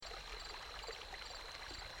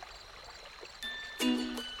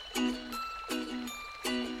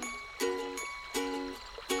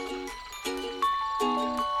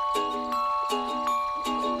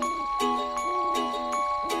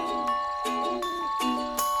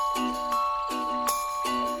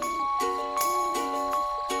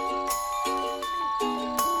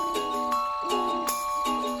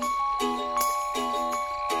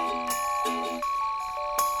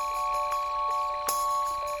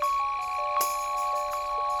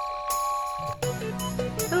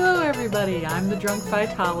everybody. I'm the drunk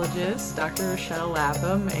phytologist, Dr. Rochelle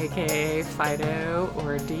Lapham, aka Phyto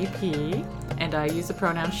or DP, and I use the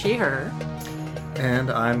pronoun she, her. And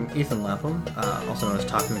I'm Ethan Lapham, also known as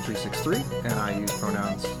Takumi363, and I use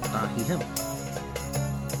pronouns he, him.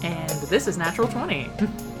 And this is Natural 20.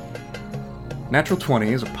 Natural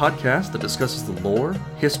 20 is a podcast that discusses the lore,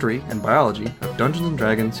 history, and biology of Dungeons &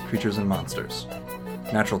 Dragons, creatures, and monsters.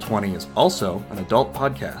 Natural 20 is also an adult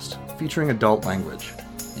podcast featuring adult language.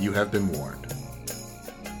 You have been warned.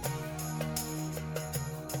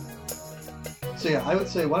 So yeah, I would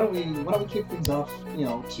say why don't we kick things off,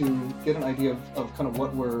 to get an idea of kind of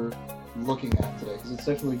what we're looking at today, because it's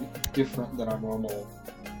definitely different than our normal.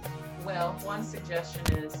 Well, one suggestion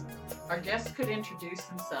is our guests could introduce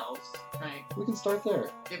themselves, right? We can start there.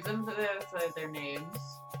 Give them their names,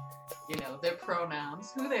 their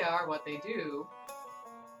pronouns, who they are, what they do,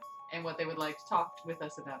 and what they would like to talk with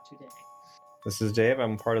us about today. This is Dave.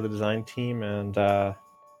 I'm part of the design team and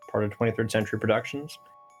part of 23rd Century Productions.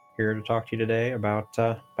 Here to talk to you today about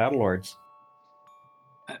Battlelords.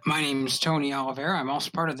 My name is Tony Oliveira. I'm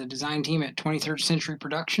also part of the design team at 23rd Century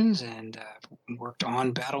Productions and worked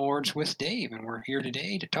on Battlelords with Dave, and we're here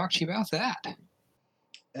today to talk to you about that.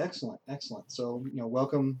 Excellent. So,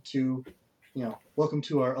 welcome to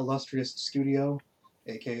our illustrious studio,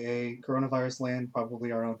 aka Coronavirus Land,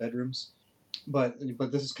 probably our own bedrooms. But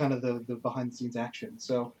this is kind of the behind the scenes action.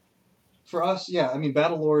 So for us,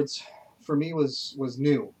 Battlelords for me was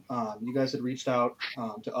new. You guys had reached out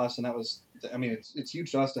to us, and that was, it's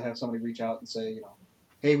huge to us to have somebody reach out and say,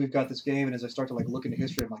 hey, we've got this game. And as I start to look into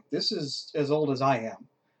history, I'm like, this is as old as I am,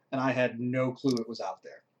 and I had no clue it was out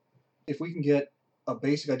there. If we can get a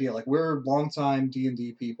basic idea, we're longtime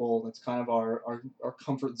D&D people, that's kind of our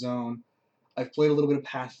comfort zone. I've played a little bit of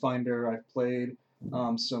Pathfinder. I've played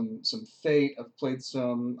some Fate. I've played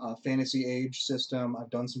some Fantasy Age system.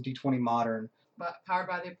 I've done some D20 Modern. But Powered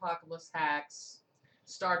by the Apocalypse hacks,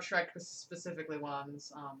 Star Trek specifically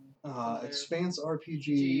ones. Expanse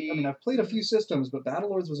RPG. I've played a few systems, but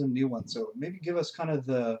Battlelords was a new one. So maybe give us kind of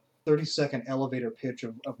the 30-second elevator pitch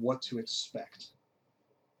of what to expect.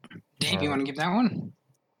 Dave, you want to give that one?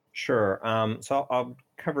 Sure. So I'll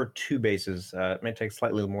cover two bases. It may take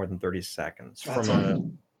slightly more than 30 seconds. That's From a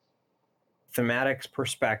thematics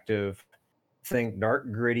perspective, think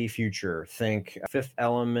dark, gritty future. Think Fifth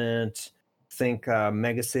Element. Think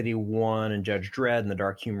Mega City 1 and Judge Dredd and the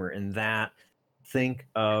dark humor in that. Think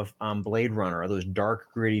of Blade Runner, those dark,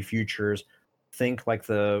 gritty futures. Think like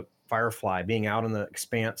the Firefly, being out in the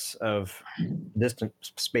expanse of distant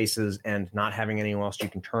spaces and not having anyone else you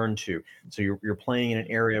can turn to. So you're playing in an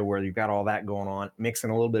area where you've got all that going on,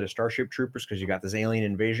 mixing a little bit of Starship Troopers because you've got this alien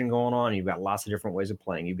invasion going on. And you've got lots of different ways of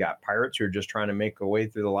playing. You've got pirates who are just trying to make a way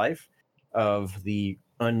through the life of the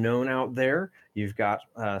unknown out there. You've got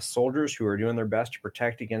soldiers who are doing their best to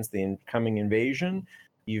protect against the incoming invasion.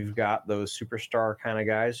 You've got those superstar kind of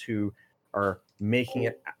guys who are making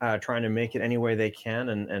it, trying to make it any way they can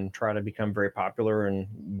and try to become very popular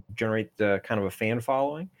and generate the kind of a fan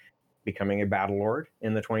following, becoming a Battlelord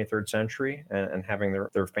in the 23rd century and having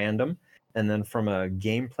their fandom. And then from a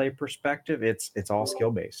gameplay perspective, it's all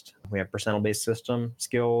skill-based. We have percentile-based system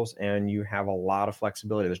skills, and you have a lot of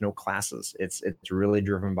flexibility. There's no classes. It's really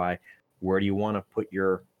driven by where do you want to put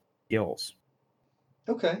your skills.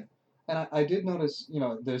 Okay. And I did notice,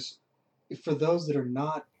 there's, for those that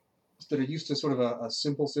are used to sort of a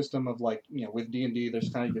simple system of with D&D, there's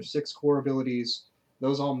kind of your 6 core abilities.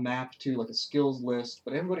 Those all map to a skills list,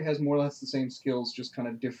 but everybody has more or less the same skills, just kind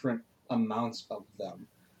of different amounts of them.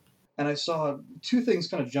 And I saw two things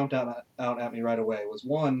kind of jumped out at me right away. Was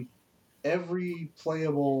one, every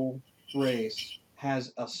playable race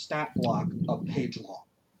has a stat block a page long.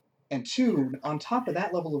 And two, on top of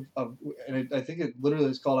that level of and I think it literally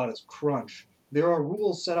is called out as crunch, there are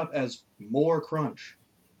rules set up as more crunch.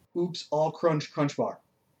 Oops, all crunch bar.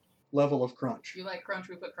 Level of crunch. You like crunch,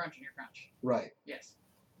 we put crunch in your crunch. Right. Yes.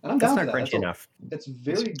 And I'm That's down not for that. crunchy enough. It's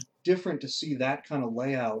very different to see that kind of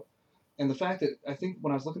layout. And the fact that I think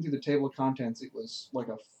when I was looking through the table of contents, it was like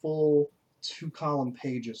a full 2-column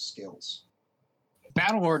page of skills.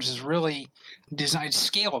 Battlelords is really designed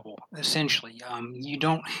scalable, essentially. You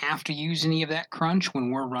don't have to use any of that crunch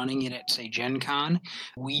when we're running it at, say, Gen Con.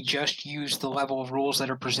 We just use the level of rules that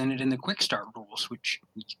are presented in the Quick Start rules, which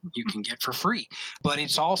you can get for free. But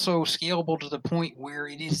it's also scalable to the point where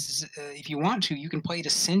it is, if you want to, you can play it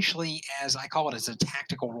essentially as, I call it, as a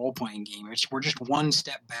tactical role-playing game. We're just one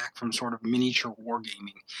step back from sort of miniature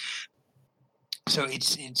wargaming. So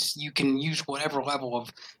it's you can use whatever level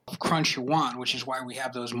of crunch you want, which is why we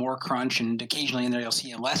have those more crunch, and occasionally in there you'll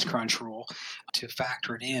see a less crunch rule to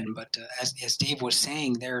factor it in. But as Dave was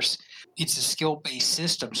saying, it's a skill-based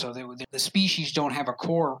system, so the species don't have a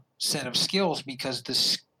core set of skills because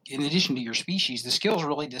in addition to your species, the skills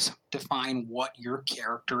really define what your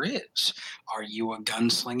character is. Are you a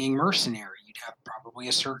gunslinging mercenary? You'd have probably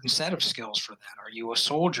a certain set of skills for that. Are you a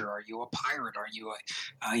soldier? Are you a pirate? Are you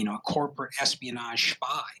a corporate espionage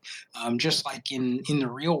spy? Just like in the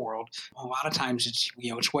real world, a lot of times it's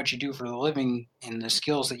what you do for the living and the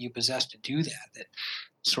skills that you possess to do that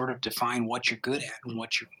sort of define what you're good at and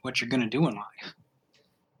what you're going to do in life.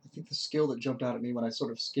 I think the skill that jumped out at me when I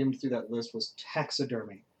sort of skimmed through that list was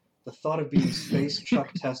taxidermy. The thought of being Space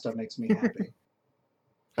Chuck Testa makes me happy.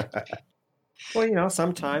 Well,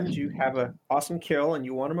 sometimes you have an awesome kill and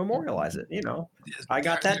you want to memorialize it. I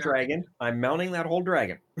got that dragon. I'm mounting that whole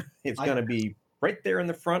dragon. It's going to be right there in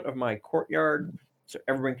the front of my courtyard so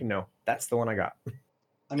everyone can know that's the one I got.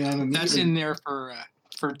 I mean, that's in there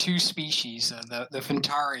for two species. The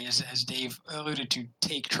Fentari, as Dave alluded to,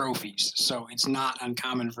 take trophies. So it's not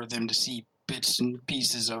uncommon for them to see bits and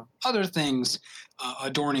pieces of other things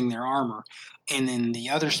adorning their armor. And then the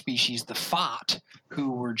other species, the Fat,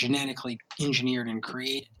 who were genetically engineered and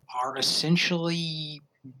created, are essentially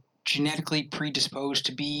genetically predisposed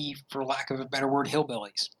to be, for lack of a better word,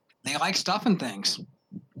 hillbillies. They like stuffing things.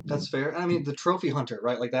 That's fair. I mean, the trophy hunter,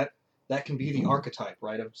 right? Like that can be the archetype,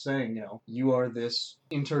 right? Of saying, you are this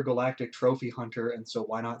intergalactic trophy hunter, and so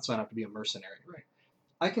why not sign up to be a mercenary, right?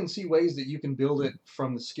 I can see ways that you can build it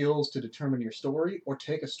from the skills to determine your story, or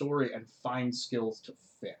take a story and find skills to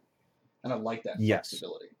fit. And I like that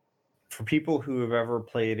flexibility. For people who have ever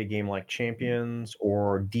played a game like Champions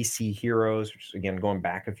or DC Heroes, which is, again, going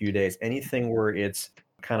back a few days, anything where it's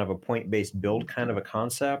kind of a point-based build kind of a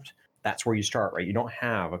concept, that's where you start, right? You don't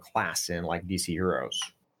have a class in like DC Heroes.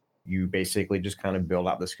 You basically just kind of build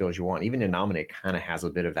out the skills you want. Even Innominate kind of has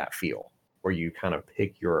a bit of that feel, where you kind of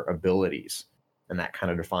pick your abilities. And that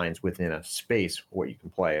kind of defines within a space what you can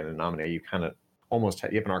play. And in Innominate, you kind of almost you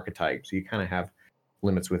have an archetype, so you kind of have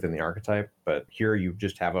limits within the archetype. But here you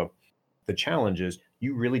just have the challenge is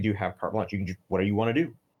you really do have carte blanche. You can just, what do you want to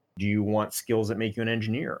do? Do you want skills that make you an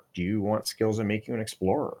engineer? Do you want skills that make you an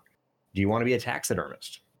explorer? Do you want to be a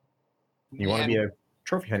taxidermist? Do you want to be a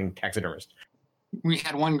trophy hunting taxidermist? We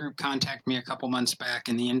had one group contact me a couple months back,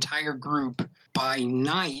 and the entire group, by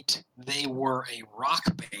night, they were a rock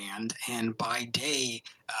band, and by day,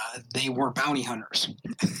 they were bounty hunters.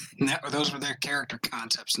 And those were their character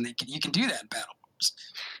concepts, and you can do that in Battle Wars.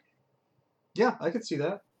 Yeah, I could see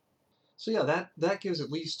that. So yeah, that gives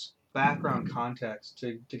at least background context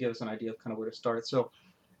to give us an idea of kind of where to start. So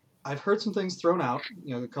I've heard some things thrown out,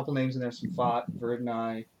 a couple names in there, some Fat,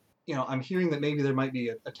 Verdnai. I'm hearing that maybe there might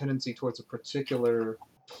be a tendency towards a particular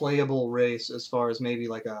playable race as far as maybe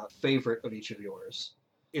like a favorite of each of yours.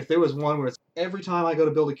 If there was one where it's every time I go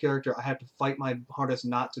to build a character, I have to fight my hardest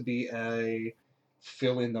not to be a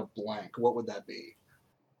fill in the blank, what would that be?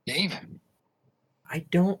 Dave? I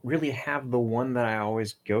don't really have the one that I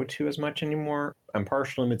always go to as much anymore. I'm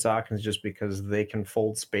partially Mitsakans just because they can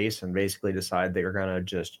fold space and basically decide they're going to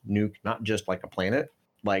just nuke, not just like a planet,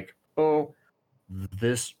 like,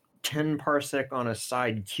 this 10 parsec on a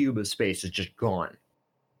side cube of space is just gone.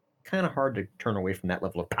 Kind of hard to turn away from that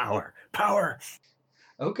level of power.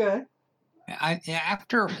 Okay. It's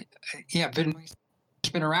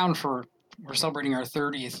been around we're celebrating our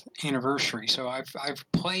 30th anniversary, so I've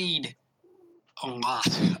played a lot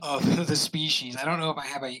of the species. I don't know if I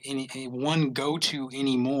have a one go-to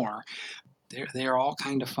anymore. They're all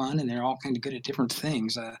kind of fun, and they're all kind of good at different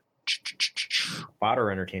things. Bot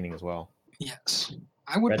are entertaining as well. Yes.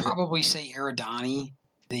 I would probably say Eridani.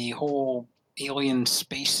 The whole alien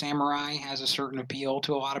space samurai has a certain appeal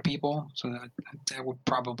to a lot of people, so that would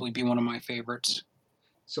probably be one of my favorites.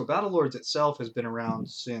 So Battlelords itself has been around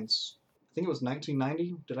since, I think it was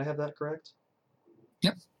 1990. Did I have that correct?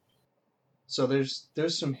 Yep. So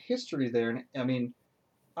there's some history there, and I mean,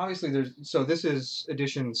 obviously this is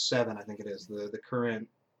edition 7, I think it is, the current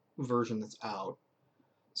version that's out.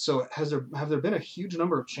 So have there been a huge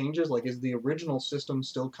number of changes? Like, is the original system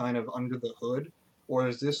still kind of under the hood, or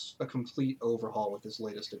is this a complete overhaul with this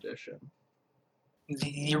latest edition?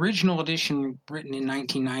 The original edition, written in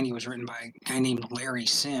 1990, was written by a guy named Larry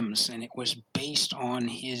Sims, and it was based on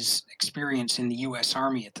his experience in the U.S.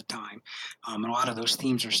 Army at the time. And a lot of those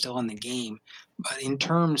themes are still in the game. But in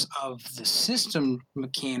terms of the system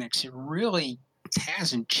mechanics, it really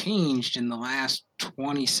hasn't changed in the last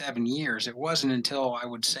 27 years. It wasn't until, I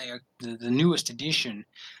would say, the newest edition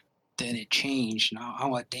that it changed. And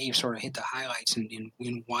I'll let Dave sort of hit the highlights and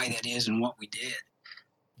why that is and what we did.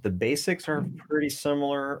 The basics are pretty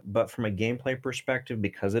similar, but from a gameplay perspective,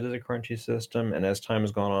 because it is a crunchy system, and as time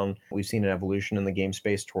has gone on, we've seen an evolution in the game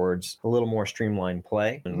space towards a little more streamlined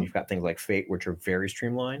play. And you've got things like Fate, which are very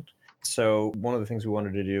streamlined. So one of the things we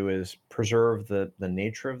wanted to do is preserve the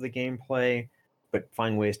nature of the gameplay, but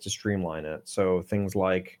find ways to streamline it. So things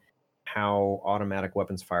like how automatic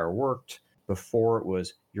weapons fire worked. Before, it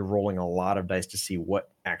was you're rolling a lot of dice to see what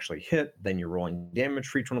actually hit, then you're rolling damage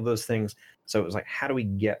for each one of those things. So it was like, how do we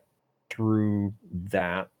get through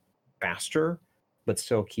that faster, but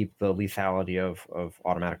still keep the lethality of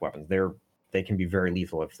automatic weapons? They can be very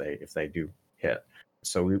lethal if they do hit.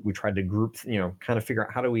 So we tried to group, kind of figure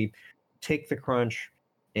out how do we take the crunch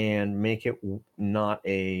and make it not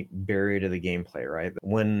a barrier to the gameplay, right?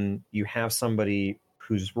 When you have somebody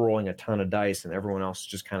who's rolling a ton of dice and everyone else is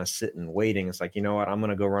just kind of sitting waiting, it's like, you know what, I'm going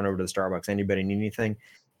to go run over to the Starbucks. Anybody need anything?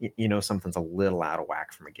 Something's a little out of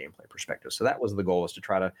whack from a gameplay perspective. So that was the goal, is to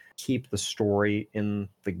try to keep the story in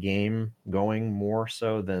the game going more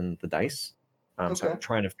so than the dice. So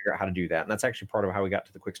trying to figure out how to do that. And that's actually part of how we got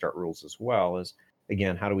to the quick start rules as well, is,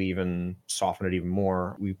 again, how do we even soften it even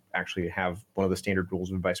more? We actually have one of the standard rules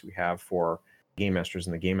of advice we have for game masters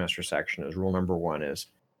in the game master section is rule number 1 is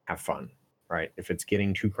have fun, right? If it's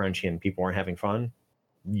getting too crunchy and people aren't having fun,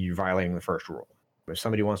 you're violating the first rule. If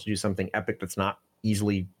somebody wants to do something epic that's not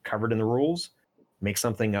easily covered in the rules, make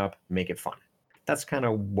something up, make it fun. That's kind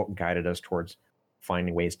of what guided us towards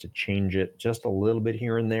finding ways to change it just a little bit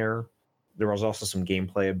here and there. There was also some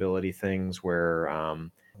gameplay ability things where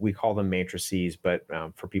we call them matrices, but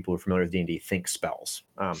for people who are familiar with D&D, think spells.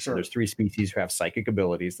 So there's 3 species who have psychic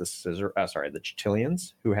abilities. The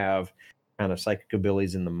Ch'tillians, who have kind of psychic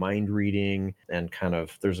abilities in the mind reading, and kind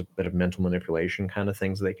of there's a bit of mental manipulation kind of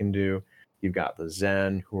things they can do. You've got the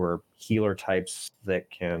Zen, who are healer types that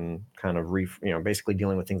can kind of basically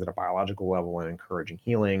dealing with things at a biological level and encouraging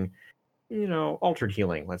healing, altered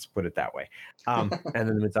healing, let's put it that way. And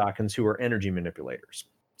then the Mizakans, who are energy manipulators.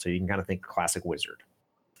 So you can kind of think classic wizard.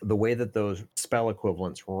 The way that those spell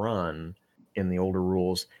equivalents run in the older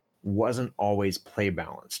rules wasn't always play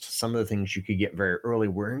balanced. Some of the things you could get very early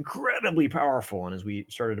were incredibly powerful. And as we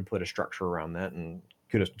started to put a structure around that, and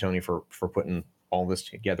kudos to Tony for putting all this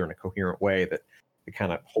together in a coherent way that it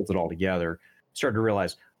kind of holds it all together, started to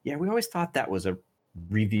realize, we always thought that was a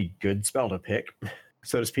really good spell to pick,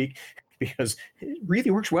 so to speak, because it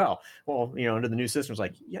really works well. Well, under the new system, it's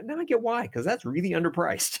like, now I get why, because that's really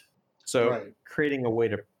underpriced. So creating a way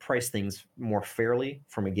to price things more fairly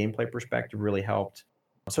from a gameplay perspective really helped.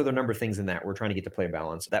 So there are a number of things in that. We're trying to get to play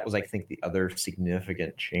balance. That was, I think, the other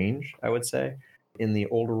significant change, I would say. In the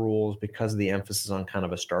older rules, because of the emphasis on kind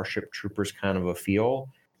of a Starship Troopers kind of a feel,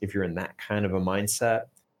 if you're in that kind of a mindset,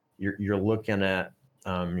 you're looking at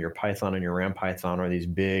your Python and your Ram Python are these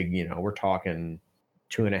big, we're talking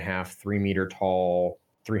 2.5, 3 meter tall,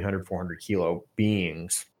 300, 400 kilo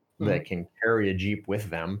beings that can carry a Jeep with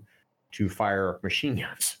them to fire machine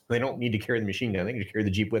guns. They don't need to carry the machine gun. They need to carry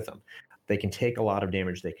the Jeep with them. They can take a lot of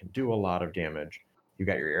damage. They can do a lot of damage. You've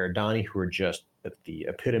got your Eridani, who are just the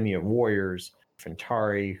epitome of warriors.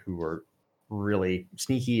 Fentari, who are really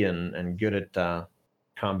sneaky and good at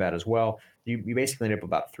combat as well. You basically end up with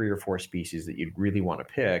about 3 or 4 species that you'd really want to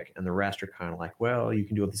pick, and the rest are kind of like, well, you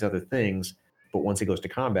can do all these other things, but once it goes to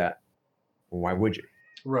combat, why would you?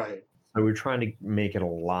 Right. So we're trying to make it a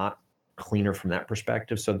lot cleaner from that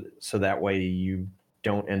perspective, so that way you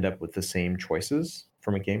don't end up with the same choices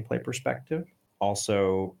from a gameplay perspective.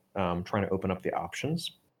 Also, trying to open up the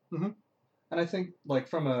options. Mm-hmm. And I think, like,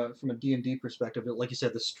 from a D&D perspective, like you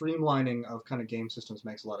said, the streamlining of kind of game systems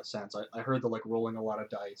makes a lot of sense. I heard the, like, rolling a lot of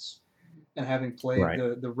dice and having played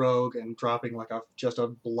the rogue and dropping, like, just a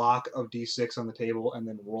block of D6 on the table and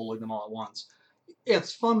then rolling them all at once.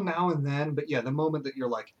 It's fun now and then, but the moment that you're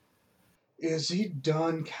like, is he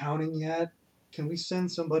done counting yet? Can we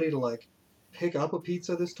send somebody to, like, pick up a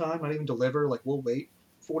pizza this time? Not even deliver? Like, we'll wait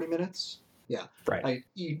 40 minutes? Yeah. Right.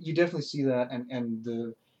 You definitely see that,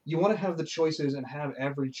 and you want to have the choices and have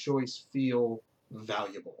every choice feel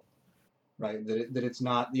valuable, right? That it's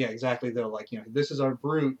not, exactly. They're like, this is our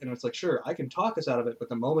brute, and it's like, sure, I can talk us out of it, but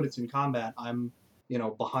the moment it's in combat, I'm,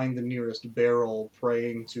 behind the nearest barrel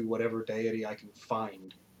praying to whatever deity I can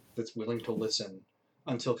find that's willing to listen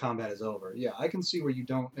until combat is over. Yeah, I can see where you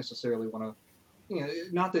don't necessarily want to,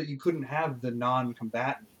 not that you couldn't have the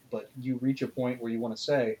non-combatant, but you reach a point where you want to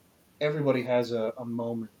say, everybody has a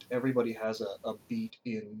moment. Everybody has a beat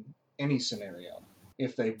in any scenario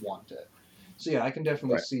if they want it. So I can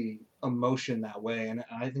definitely see emotion that way, and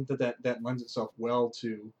I think that lends itself well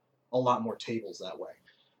to a lot more tables that way.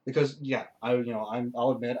 because yeah,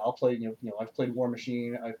 I'll admit I'll play I've played War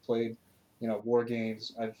Machine, I've played war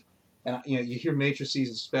games, and you hear matrices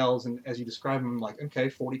and spells, and as you describe them, like okay,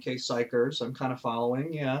 40k psychers, I'm kind of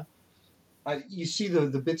following, yeah. You see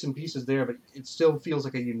the bits and pieces there, but it still feels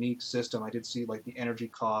like a unique system. I did see like the energy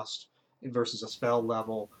cost versus a spell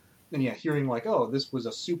level, and yeah, hearing like, oh, this was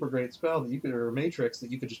a super great spell that you could, or a matrix that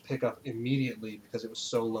you could just pick up immediately because it was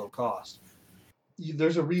so low cost.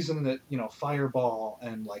 There's a reason that Fireball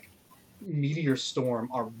and like Meteor Storm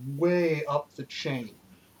are way up the chain.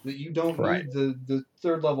 That you don't Right. need the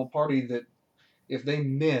third level party that if they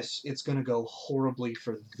miss, it's going to go horribly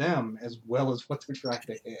for them as well as what they're trying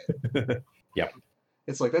to hit. Yep.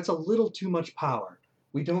 It's like, that's a little too much power.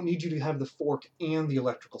 We don't need you to have the fork and the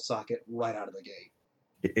electrical socket right out of the gate.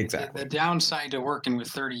 Exactly. The downside to working with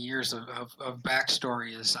 30 years of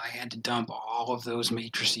backstory is I had to dump all of those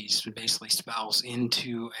matrices, basically spells,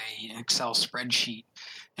 into an Excel spreadsheet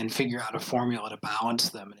and figure out a formula to balance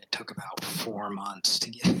them. And it took about 4 months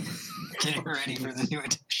to get it ready for the new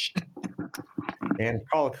edition. And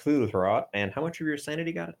Call of Cthulhu throw out. And how much of your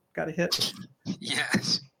sanity got a hit?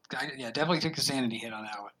 Yes. Definitely took a sanity hit on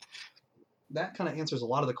that one. That kind of answers a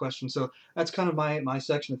lot of the questions. So that's kind of my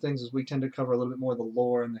section of things, is we tend to cover a little bit more of the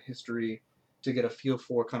lore and the history to get a feel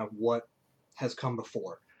for kind of what has come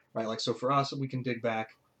before, right? Like, so for us, we can dig back.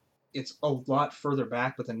 It's a lot further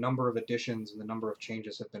back, but the number of additions and the number of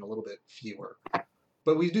changes have been a little bit fewer.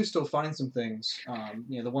 But we do still find some things.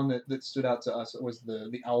 The one that stood out to us was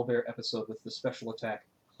the owlbear episode with the special attack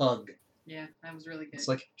hug. Yeah, that was really good. It's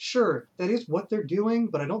like, sure, that is what they're doing,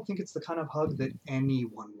 but I don't think it's the kind of hug that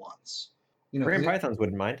anyone wants. Grand Pythons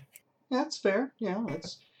wouldn't mind. That's fair. Yeah,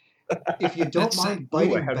 that's if you don't mind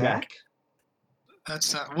biting back.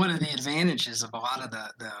 That's one of the advantages of a lot of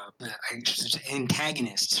the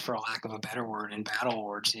antagonists, for lack of a better word, in Battle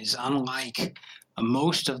Lords, is unlike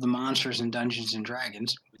most of the monsters in Dungeons and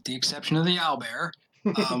Dragons, with the exception of the owlbear,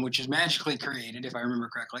 which is magically created, if I remember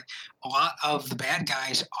correctly, a lot of the bad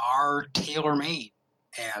guys are tailor-made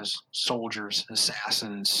as soldiers,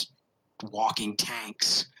 assassins, walking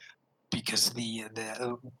tanks. Because the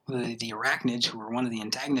arachnids, who are one of the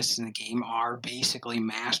antagonists in the game, are basically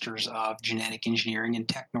masters of genetic engineering and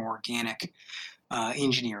techno-organic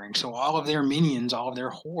engineering. So all of their minions, all of their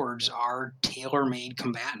hordes are tailor-made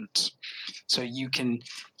combatants. So you can,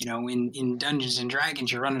 in Dungeons and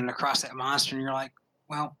Dragons, you're running across that monster and you're like,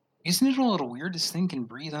 well, isn't it a little weird this thing can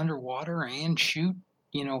breathe underwater and shoot,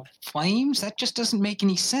 flames? That just doesn't make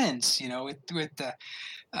any sense,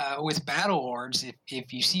 with Battle Lords,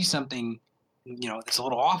 if you see something, that's a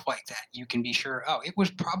little off like that, you can be sure, it was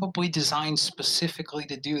probably designed specifically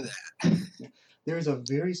to do that. There's a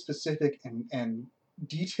very specific and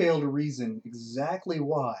detailed reason exactly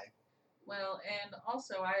why. Well, and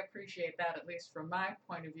also I appreciate that, at least from my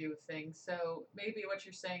point of view of things. So maybe what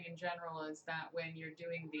you're saying in general is that when you're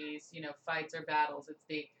doing these, fights or battles,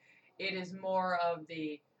 it is more of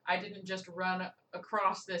the, I didn't just run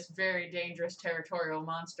across this very dangerous territorial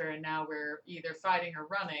monster and now we're either fighting or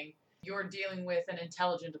running. You're dealing with an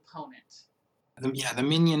intelligent opponent. The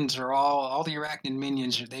minions are all the arachnid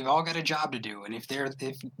minions. They've all got a job to do, and if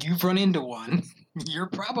you've run into one, you're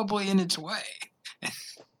probably in its way.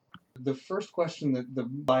 The first question that the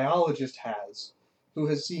biologist has, who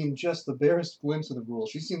has seen just the barest glimpse of the rules,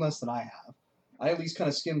 she's seen less than I have. I at least kind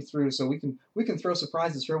of skimmed through, so we can throw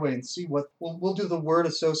surprises her way and see what we'll do. The word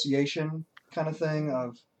association kind of thing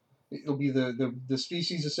of it'll be the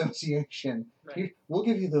species association. Right. We'll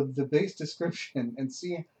give you the base description and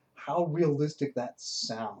see how realistic that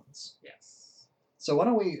sounds. Yes. So why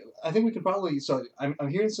don't we? I think we could probably. So I'm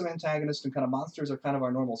hearing some antagonists and kind of monsters are kind of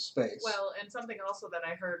our normal space. Well, and something also that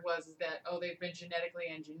I heard was that they've been genetically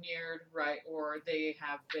engineered, right, or they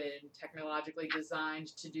have been technologically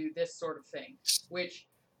designed to do this sort of thing, which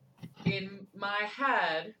in my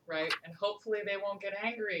head, right, and hopefully they won't get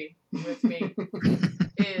angry with me,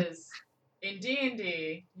 is in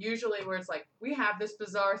D&D usually where it's like we have this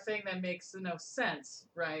bizarre thing that makes no sense,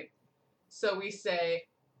 right? So we say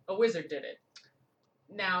a wizard did it.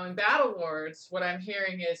 Now, in Battle Lords, what I'm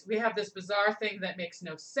hearing is we have this bizarre thing that makes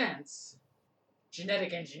no sense.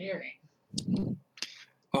 Genetic engineering.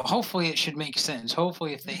 Well, hopefully it should make sense.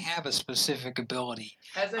 Hopefully if they have a specific ability.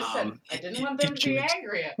 As I said, I didn't want them to be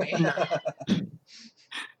angry at me.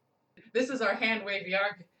 This is our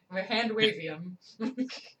hand-wavium.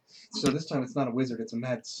 So this time it's not a wizard, it's a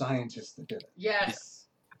mad scientist that did it. Yes.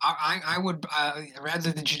 I would,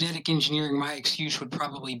 rather than genetic engineering, my excuse would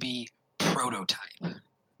probably be prototype.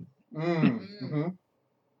 Mm-hmm.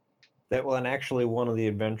 And actually one of the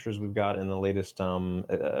adventures we've got in the latest book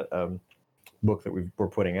that we're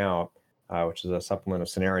putting out, which is a supplement of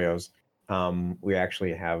scenarios, we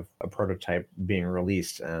actually have a prototype being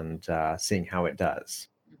released and seeing how it does.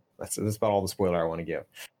 That's about all the spoiler I want to give.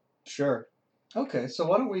 Sure. Okay, so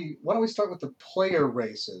why don't we start with the player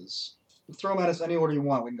races? Throw them at us any order you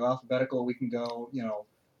want. We can go alphabetical. We can go,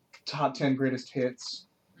 top 10 greatest hits.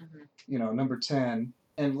 Number 10,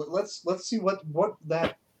 and let's see what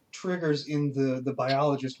that triggers in the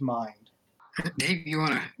biologist mind. Dave, you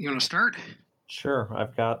wanna start? Sure.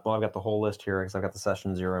 I've got the whole list here because I've got the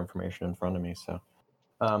session 0 information in front of me. So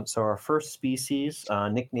our first species,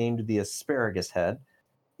 nicknamed the asparagus head,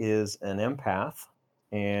 is an empath,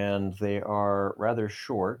 and they are rather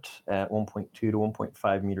short at 1.2 to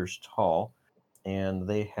 1.5 meters tall, and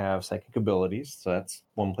they have psychic abilities. So that's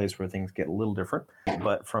one place where things get a little different.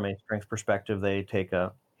 But from a strength perspective, they take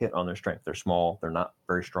a hit on their strength. They're small. They're not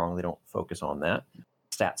very strong. They don't focus on that.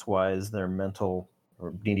 Stats-wise, their mental, or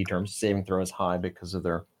D&D terms, saving throw is high because of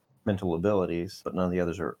their mental abilities, but none of the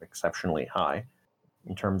others are exceptionally high.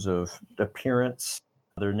 In terms of appearance,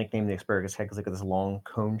 they're nicknamed the asparagus head because they got this long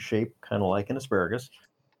cone shape, kind of like an asparagus.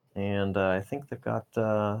 And I think they've got,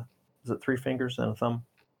 is it 3 fingers and a thumb?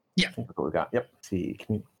 Yeah. I think that's what we got. Yep. Let's see,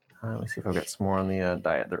 let me see if I've got some more on the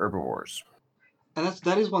diet. They're herbivores. And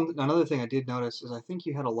that is another thing I did notice is I think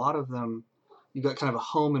you had a lot of them. You got kind of a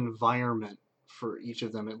home environment for each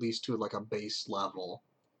of them, at least to like a base level.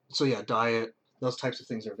 So yeah, diet, those types of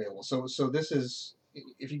things are available. So this is,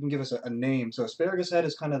 if you can give us a name. So asparagus head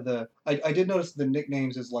is kind of I did notice the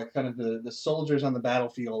nicknames is like kind of the soldiers on the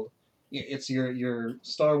battlefield. It's your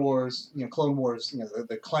Star Wars, Clone Wars,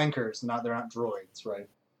 the clankers. They're not droids, right?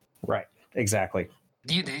 Right. Exactly.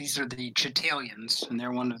 These are the Chitalians, and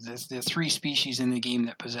they're one of the 3 species in the game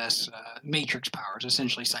that possess matrix powers,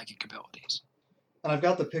 essentially psychic abilities. And I've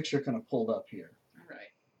got the picture kind of pulled up here. All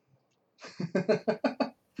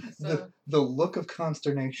right. So, the look of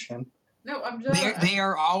consternation. No, I'm just. They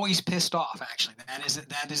are always pissed off. Actually,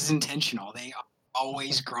 that is intentional. They are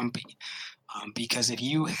always grumpy, because if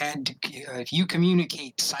you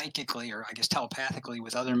communicate psychically, or I guess telepathically,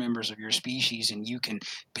 with other members of your species, and you can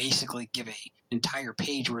basically give an entire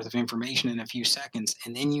page worth of information in a few seconds,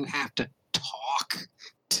 and then you have to talk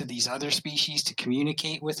to these other species to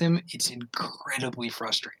communicate with them, it's incredibly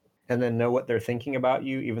frustrating. And then know what they're thinking about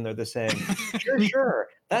you, even though they're saying, sure,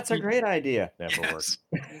 that's a great idea. Never works.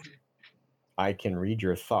 I can read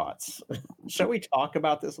your thoughts. Shall we talk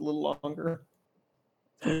about this a little longer?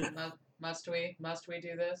 Must we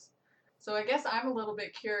do this? So I guess I'm a little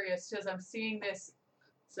bit curious because I'm seeing this.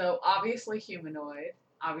 So obviously humanoid,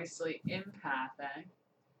 obviously empathic.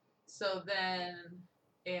 So then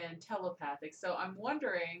in telepathic. So I'm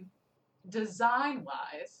wondering,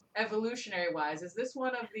 design-wise, evolutionary-wise, is this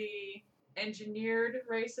one of the engineered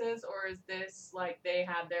races, or is this like they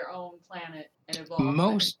had their own planet and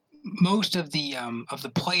evolved? Most of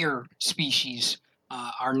the player species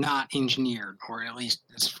are not engineered, or at least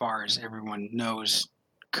as far as everyone knows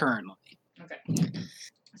currently. Okay.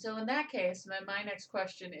 So in that case, then my next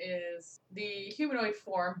question is, the humanoid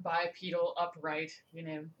form, bipedal, upright,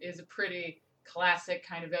 is a pretty classic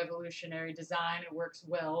kind of evolutionary design. It works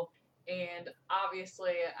well. And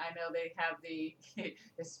obviously, I know they have the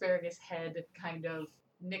asparagus head kind of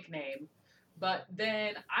nickname. But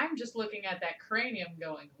then I'm just looking at that cranium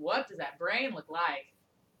going, what does that brain look like?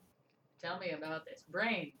 Tell me about this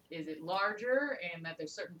brain. Is it larger, and that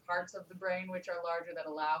there's certain parts of the brain which are larger that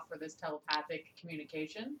allow for this telepathic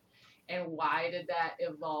communication? And why did that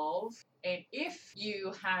evolve? And if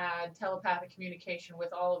you had telepathic communication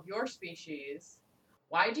with all of your species,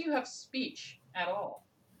 why do you have speech at all?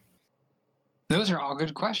 Those are all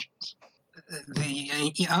good questions.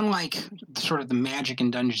 Unlike sort of the magic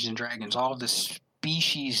in Dungeons and Dragons, all of the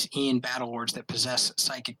species in Battlelords that possess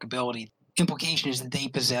psychic ability, implication is that they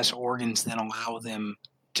possess organs that allow them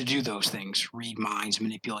to do those things: read minds,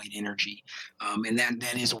 manipulate energy, and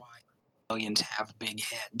that is why aliens have big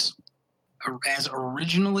heads. As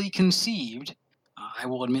originally conceived, I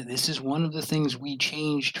will admit this is one of the things we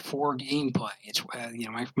changed for gameplay. It's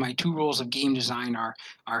my 2 rules of game design are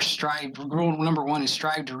strive. Rule number 1 is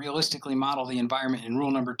strive to realistically model the environment, and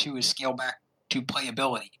rule number 2 is scale back to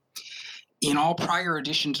playability. In all prior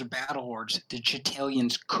editions of Battlelords, the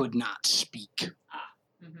Chitalians could not speak.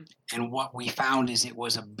 And what we found is it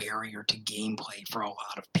was a barrier to gameplay for a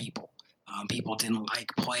lot of people. People didn't like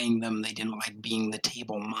playing them. They didn't like being the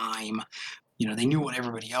table mime. They knew what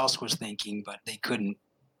everybody else was thinking, but they couldn't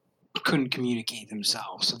communicate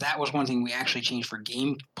themselves. So that was one thing we actually changed for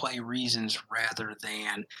gameplay reasons rather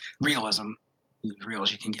than realism, real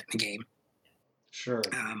as you can get in the game. Sure.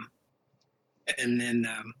 And then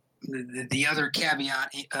the other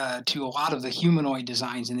caveat to a lot of the humanoid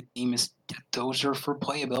designs in the game is that those are for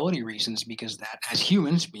playability reasons, because that, as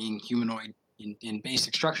humans, being humanoid in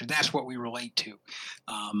basic structure, that's what we relate to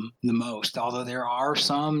the most. Although there are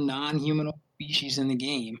some non-humanoid species in the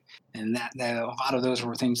game, and that a lot of those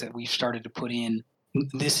were things that we've started to put in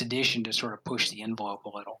this edition to sort of push the envelope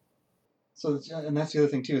a little. So, and that's the other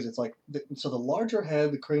thing too, is it's like, so the larger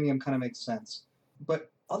head, the cranium kind of makes sense. But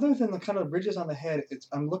other than the kind of ridges on the head,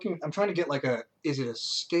 I'm trying to get like is it a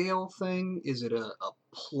scale thing? Is it a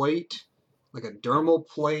plate? Like a dermal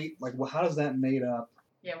plate? Like, well, how is that made up?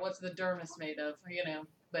 Yeah, what's the dermis made of?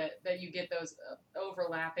 But that you get those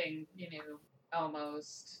overlapping,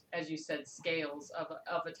 almost, as you said, scales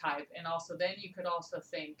of a type. And also then you could also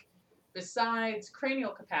think, besides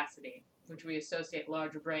cranial capacity, which we associate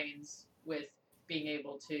larger brains with being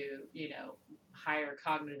able to, higher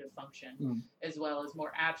cognitive function, as well as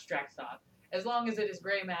more abstract thought. As long as it is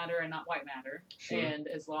gray matter and not white matter, sure. And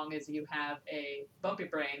as long as you have a bumpy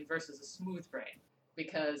brain versus a smooth brain.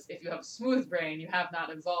 Because if you have a smooth brain, you have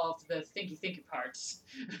not evolved the thinky parts.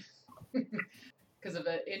 Because of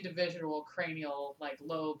the individual cranial,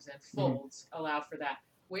 lobes and folds allow for that,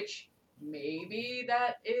 which maybe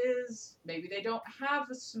they don't have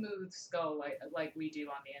a smooth skull like we do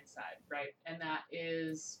on the inside, right? And that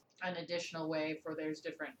is an additional way for there's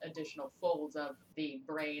different additional folds of the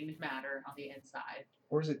brain matter on the inside.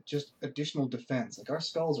 Or is it just additional defense? Like, our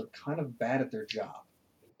skulls are kind of bad at their job.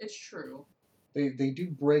 It's true. They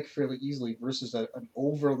do break fairly easily versus an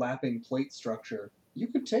overlapping plate structure. You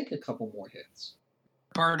could take a couple more hits.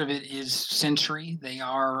 Part of it is sensory. They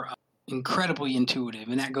are incredibly intuitive,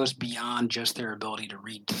 and that goes beyond just their ability to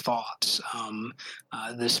read thoughts.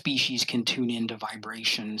 The species can tune into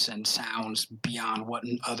vibrations and sounds beyond what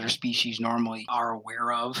other species normally are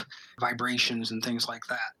aware of, vibrations and things like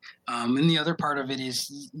that. And the other part of it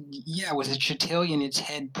is, with a Chatalian, its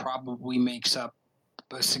head probably makes up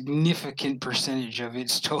a significant percentage of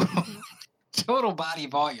its total body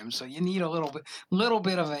volume, so you need a little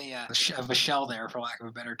bit of a shell there, for lack of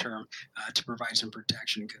a better term, to provide some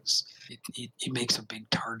protection, because it makes a big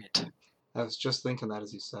target. I was just thinking that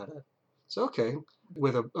as you said it. So okay,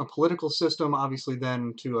 with a political system, obviously,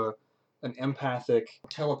 then to an empathic,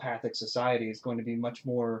 telepathic society is going to be much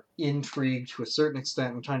more intrigued to a certain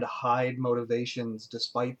extent and trying to hide motivations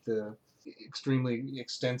despite the extremely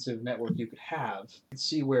extensive network you could have. You can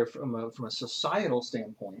see where, from a societal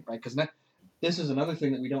standpoint, right? Because this is another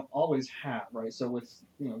thing that we don't always have, right? So with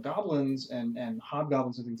goblins and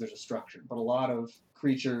hobgoblins and things, there's a structure, but a lot of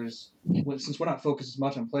creatures, since we're not focused as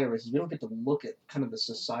much on player races, we don't get to look at kind of the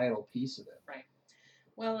societal piece of it. Right.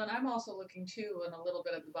 Well, and I'm also looking too in a little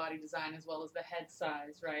bit of the body design as well as the head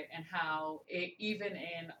size, right? And how even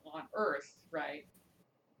on Earth, right?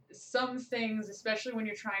 Some things, especially when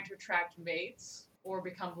you're trying to attract mates or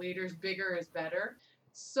become leaders, bigger is better.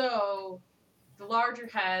 So the larger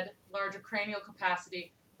head, larger cranial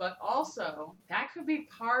capacity, but also that could be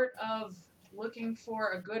part of looking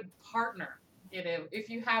for a good partner. If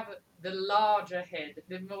you have the larger head,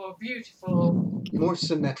 the more beautiful, more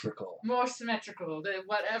symmetrical, the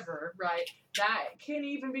whatever, right? That can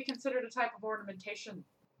even be considered a type of ornamentation.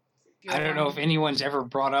 I don't know if anyone's ever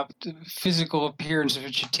brought up the physical appearance of a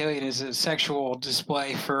Chatalian as a sexual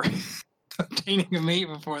display for obtaining a mate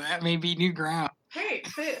before. That may be new ground. Hey,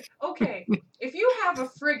 okay. If you have a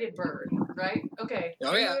frigate bird, right? Okay.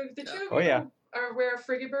 Oh, yeah. The two of you are aware of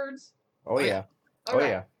frigate birds? Oh, yeah. All right.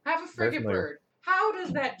 Yeah. Have a frigate bird. How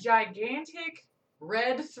does that gigantic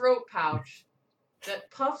red throat pouch that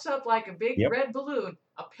puffs up like a big red balloon,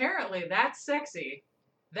 apparently that's sexy,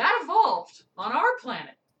 that evolved on our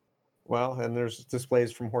planet? Well, and there's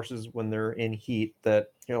displays from horses when they're in heat that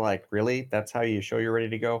you're like, really? That's how you show you're ready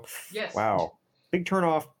to go? Yes. Wow. Big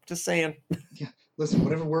turnoff. Just saying. Yeah. Listen,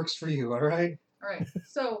 whatever works for you, all right? All right.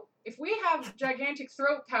 So if we have gigantic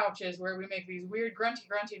throat pouches where we make these weird grunty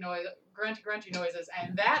noises,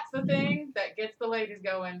 and that's the thing that gets the ladies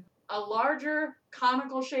going, a larger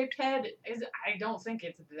conical shaped head I don't think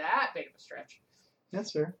it's that big of a stretch.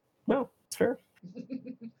 That's fair. No, it's fair.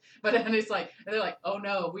 But then they're like, oh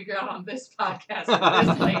no, we got on this podcast with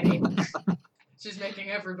this lady. She's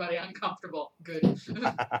making everybody uncomfortable. Good.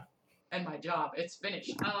 And my job, it's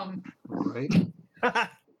finished. Right.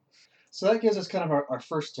 So that gives us kind of our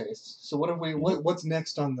first taste. So what's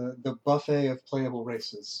next on the buffet of playable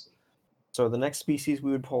races? So the next species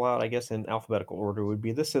we would pull out, I guess in alphabetical order, would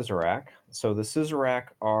be the Scissorak. So the Scissorak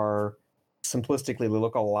are, simplistically, they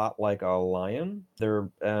look a lot like a lion.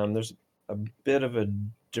 There's a bit of a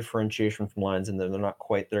differentiation from lions in that they're not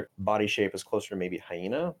quite, their body shape is closer to maybe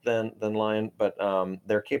hyena than lion, but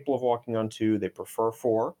they're capable of walking on two. They prefer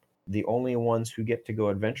four. The only ones who get to go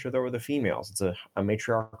adventure, though, are the females. It's a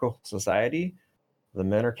matriarchal society. The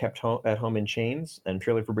men are kept at home in chains and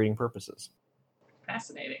purely for breeding purposes.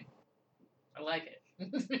 Fascinating. I like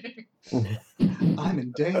it. I'm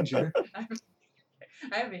in danger.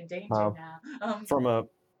 I'm in danger now. From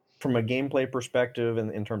a gameplay perspective,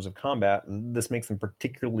 and in terms of combat, this makes them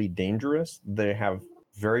particularly dangerous.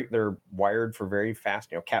 They're wired for very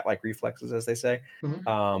fast, cat-like reflexes, as they say.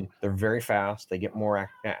 They're very fast. They get more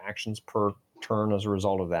actions per turn as a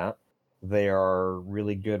result of that. They are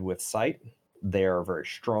really good with sight. They are very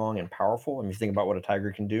strong and powerful. And if you think about what a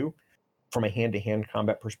tiger can do, from a hand-to-hand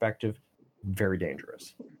combat perspective, very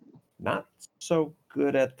dangerous. Not so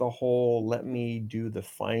good at the whole let me do the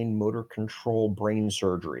fine motor control brain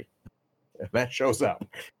surgery. That shows up.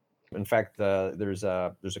 In fact, there's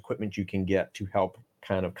equipment you can get to help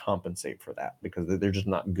kind of compensate for that, because they're just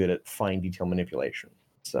not good at fine detail manipulation.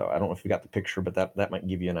 So I don't know if you got the picture, but that might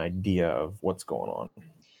give you an idea of what's going on.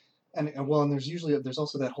 And there's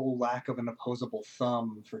also that whole lack of an opposable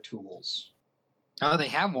thumb for tools. Oh, they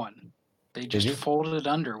have one. They just fold it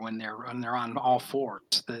under when they're on all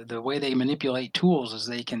fours. The way they manipulate tools is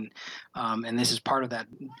they can, and this is part of that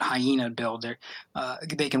hyena build.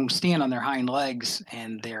 They can stand on their hind legs,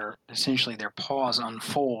 and their paws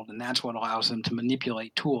unfold, and that's what allows them to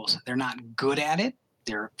manipulate tools. They're not good at it.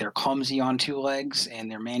 They're clumsy on two legs, and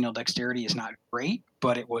their manual dexterity is not great.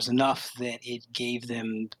 But it was enough that it gave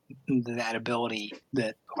them that ability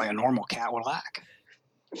that a normal cat would lack.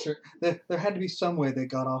 Sure. There had to be some way they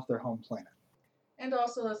got off their home planet. And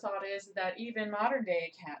also the thought is that even modern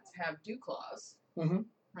day cats have dew claws. Mm-hmm.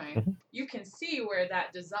 Right? Mm-hmm. You can see where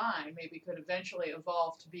that design maybe could eventually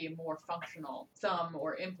evolve to be a more functional thumb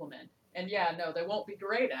or implement. And they won't be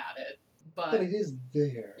great at it, but it is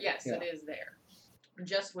there. Yes, it is there.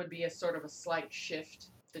 Just would be a sort of a slight shift,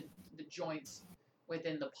 the joints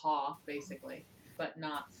within the paw, basically, but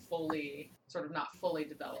not fully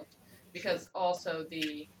developed. Because also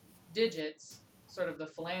the digits, sort of the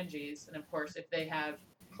phalanges, and of course if they have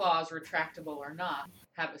claws retractable or not,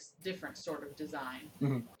 have a different sort of design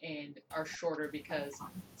and are shorter, because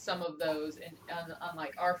some of those,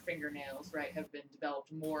 unlike our fingernails, right, have been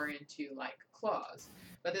developed more into like claws.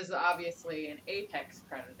 But this is obviously an apex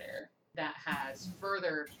predator that has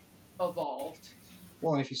further evolved.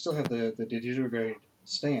 Well, and if you still have the digitigrade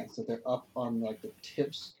stance, that they're up on like the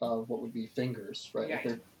tips of what would be fingers, right? Right.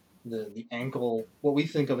 Like the ankle, what we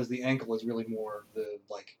think of as the ankle is really more the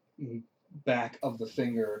like back of the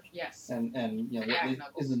finger. Yes. And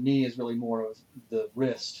the knee is really more of the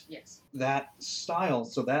wrist. Yes. That style,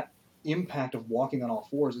 so that impact of walking on all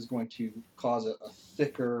fours is going to cause a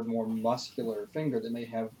thicker, more muscular finger that may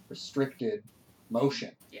have restricted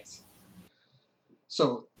motion. Yes.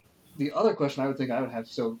 So the other question I would think I would have,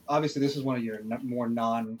 so obviously this is one of your more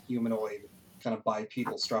non-humanoid kind of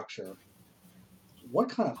bipedal structure. What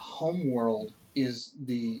kind of homeworld is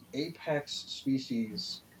the apex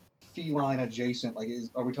species feline adjacent? Like,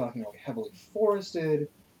 are we talking like heavily forested?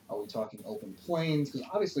 Are we talking open plains? Because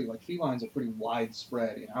obviously, like, felines are pretty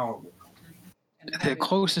widespread in our world. The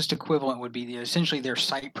closest equivalent would be essentially they're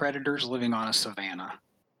sight predators living on a savanna.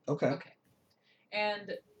 Okay.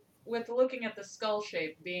 And with looking at the skull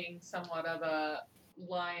shape being somewhat of a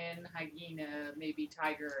lion, hyena, maybe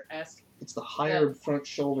tiger-esque. It's the higher front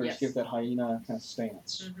shoulders give that hyena kind of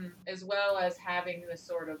stance. Mm-hmm. As well as having this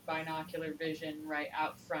sort of binocular vision right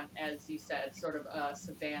out front, as you said, sort of a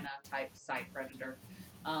savanna-type sight predator.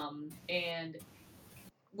 And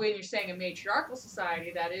when you're saying a matriarchal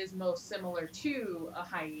society, that is most similar to a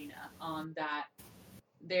hyena, on that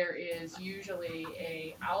there is usually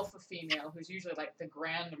a alpha female who's usually like the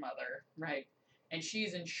grandmother, right? And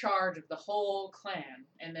she's in charge of the whole clan.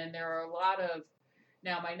 And then there are a lot of...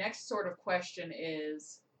 Now, my next sort of question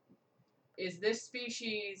is this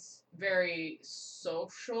species very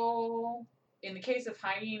social? In the case of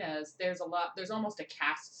hyenas, there's almost a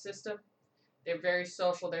caste system. They're very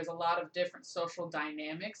social. There's a lot of different social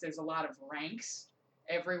dynamics. There's a lot of ranks.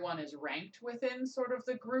 Everyone is ranked within sort of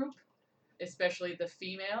the group, especially the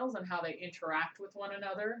females, and how they interact with one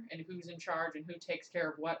another, and who's in charge and who takes care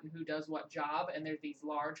of what and who does what job, and there's these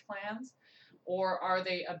large clans? Or are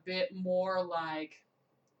they a bit more like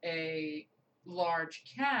a large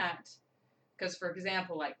cat? Because, for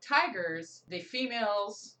example, like tigers, the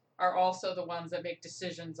females are also the ones that make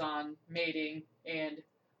decisions on mating and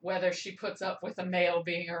whether she puts up with a male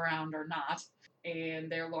being around or not,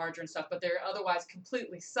 and they're larger and stuff, but they're otherwise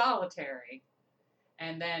completely solitary.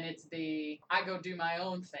 And then it's I go do my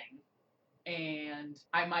own thing, and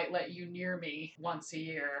I might let you near me once a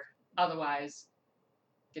year, otherwise,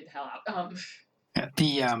 get the hell out.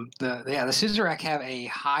 The Scissorak have a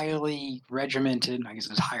highly regimented, I guess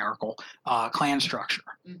it's hierarchical, clan structure,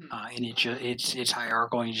 and it's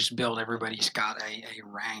hierarchical, and you just build. Everybody's got a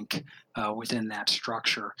rank within that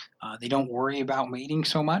structure. They don't worry about mating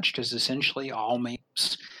so much because essentially all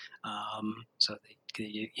mates. So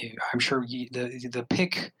I'm sure the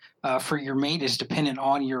pick for your mate is dependent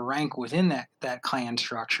on your rank within that clan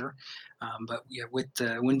structure. But yeah,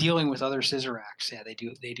 when dealing with other Scissoraks, yeah, they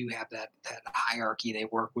do have that hierarchy they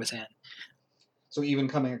work within. So even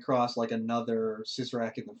coming across like another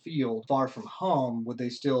Scissorak in the field, far from home, would they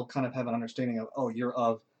still kind of have an understanding of, oh, you're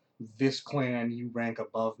of this clan, you rank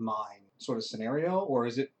above mine, sort of scenario, or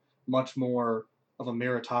is it much more of a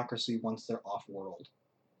meritocracy once they're off-world?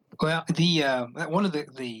 Well, one of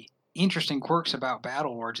the interesting quirks about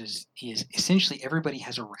Battle Lords is essentially everybody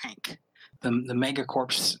has a rank. The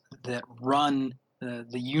megacorps that run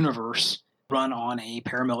the universe run on a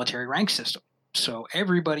paramilitary rank system. So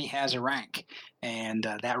everybody has a rank, and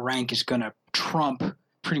that rank is going to trump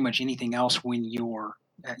pretty much anything else when you're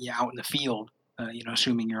out in the field.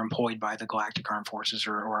 Assuming you're employed by the Galactic Armed Forces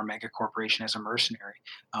or a mega corporation as a mercenary,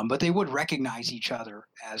 but they would recognize each other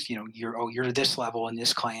as you're this level in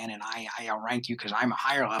this clan, and I outrank you because I'm a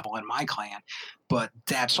higher level in my clan. But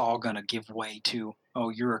that's all going to give way to, oh,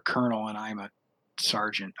 you're a colonel and I'm a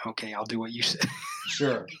sergeant. Okay, I'll do what you said.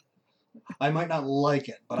 Sure. I might not like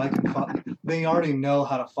it, but I can. They already know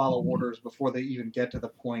how to follow orders before they even get to the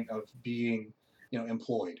point of being,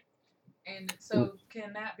 employed. And so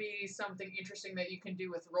can that be something interesting that you can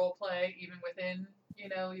do with role play, even within,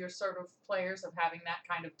 your sort of players, of having that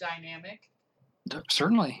kind of dynamic?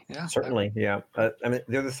 Certainly, yeah. Certainly, yeah. I mean,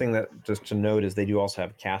 the other thing that just to note is they do also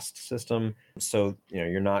have a caste system. So,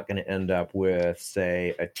 you're not going to end up with,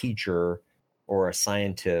 say, a teacher or a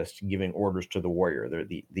scientist giving orders to the warrior. They're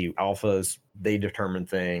the alphas, they determine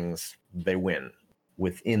things, they win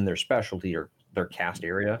within their specialty or their caste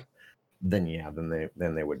area. Then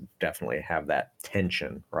they would definitely have that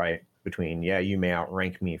tension, right? Between, you may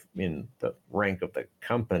outrank me in the rank of the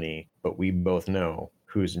company, but we both know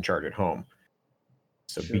who's in charge at home.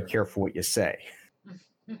 So Sure. Be careful what you say.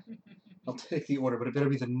 I'll take the order, but it better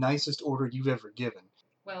be the nicest order you've ever given.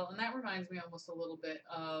 Well, and that reminds me almost a little bit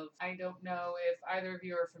of, I don't know if either of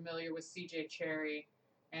you are familiar with C.J. Cherry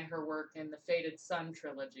and her work in the Fated Sun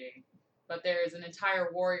trilogy. But there is an entire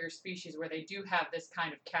warrior species where they do have this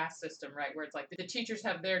kind of caste system, right? Where it's like the teachers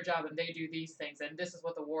have their job and they do these things, and this is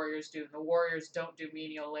what the warriors do. And the warriors don't do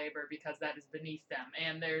menial labor because that is beneath them.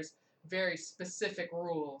 And there's very specific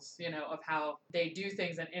rules, of how they do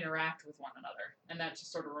things and interact with one another. And that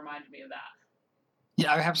just sort of reminded me of that.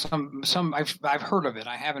 Yeah, I have some. I've heard of it.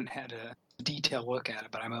 I haven't had a detailed look at it,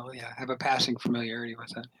 but I have a passing familiarity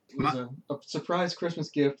with it. It was a surprise Christmas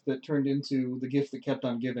gift that turned into the gift that kept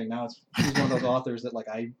on giving. Now she's one of those authors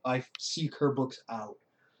that I seek her books out.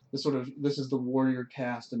 This is the warrior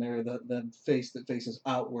caste, and they're the face that faces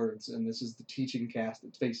outwards, and this is the teaching caste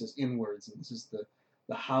that faces inwards, and this is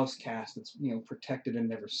the house caste that's protected and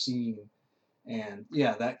never seen, and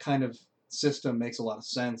that kind of system makes a lot of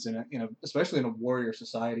sense especially in a warrior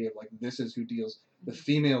society of this is who deals. The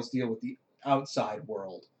females deal with the outside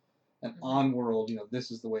world, and on world, this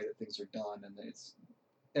is the way that things are done, and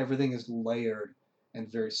everything is layered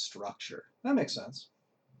and very structured. That makes sense.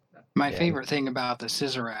 My favorite thing about the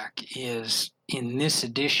Scissorak is in this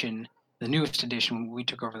edition, the newest edition, when we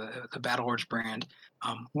took over the Battle Lords brand,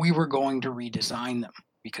 we were going to redesign them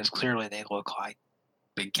because clearly they look like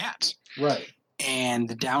big cats. Right. And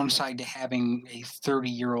the downside to having a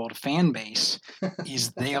 30-year-old fan base is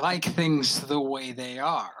they like things the way they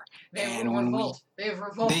are. They've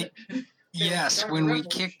revolted. Yes, when we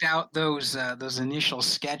kicked out those initial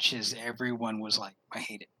sketches, everyone was like, I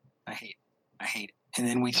hate it. I hate it. I hate it. And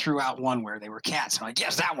then we threw out one where they were cats. I'm like,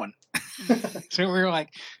 yes, that one. So we were like,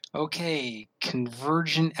 okay,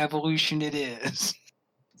 convergent evolution it is.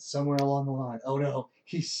 Somewhere along the line. Oh no,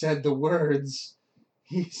 he said the words.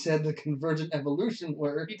 He said the convergent evolution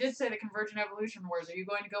word. He did say the convergent evolution words. Are you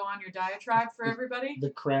going to go on your diatribe for everybody? The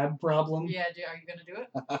crab problem? Yeah, are you going to do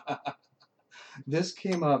it? This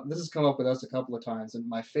has come up with us a couple of times, and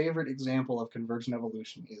my favorite example of convergent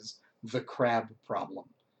evolution is the crab problem.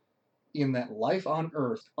 In that life on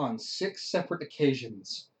Earth, on 6 separate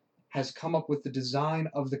occasions, has come up with the design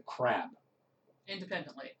of the crab.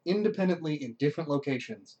 Independently in different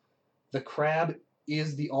locations. The crab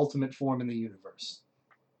is the ultimate form in the universe.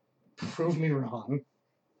 Prove me wrong.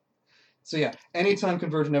 So yeah, anytime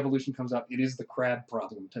convergent evolution comes up, it is the crab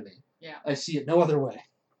problem to me. Yeah. I see it no other way.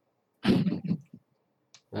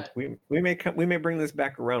 But, We may bring this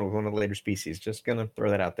back around with one of the later species. Just gonna throw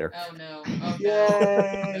that out there. oh no! Oh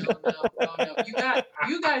Yay! no!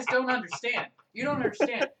 You guys don't understand. You don't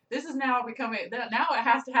understand. This is now becoming. Now it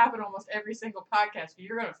has to happen almost every single podcast.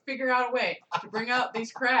 You're gonna figure out a way to bring out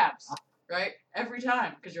these crabs, right? Every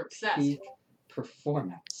time because you're obsessed. Peak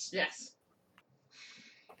performance. Yes.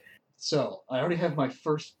 So I already have my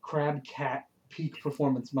first crab cat peak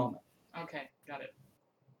performance moment. Okay, got it.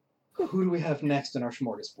 Who do we have next in our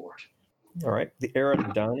smorgasbord? All right, the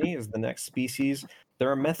Eridani is the next species.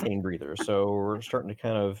 They're a methane breather, so we're starting to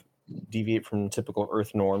kind of deviate from typical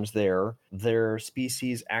Earth norms there. Their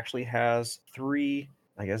species actually has 3,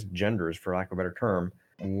 I guess, genders, for lack of a better term.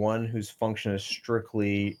 One whose function is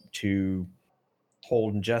strictly to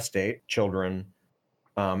hold and gestate children,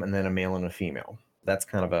 and then a male and a female. That's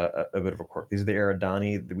kind of a bit of a quirk. These are the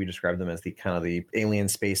Eridani. We describe them as the kind of the alien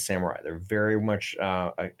space samurai. They're very much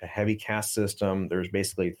a heavy caste system. There's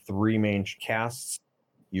basically 3 main castes.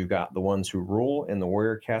 You've got the ones who rule, and the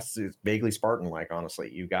warrior caste is vaguely Spartan-like,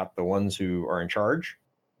 honestly. You've got the ones who are in charge.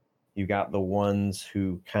 You've got the ones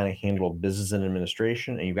who kind of handle business and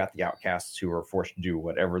administration, and you've got the outcasts who are forced to do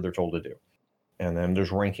whatever they're told to do. And then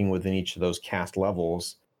there's ranking within each of those caste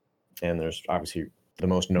levels, and there's obviously the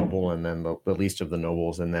most noble and then the least of the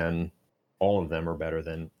nobles, and then all of them are better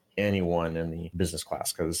than anyone in the business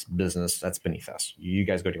class, because business, that's beneath us. You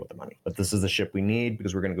guys go deal with the money. But this is the ship we need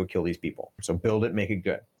because we're going to go kill these people. So build it, make it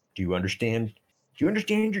good. Do you understand? Do you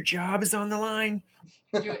understand your job is on the line?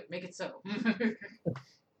 Do it. Make it so.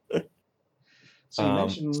 So you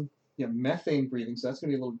mentioned methane breathing, so that's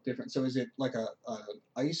going to be a little different. So is it like a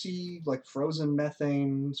icy, like frozen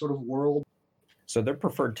methane sort of world? So their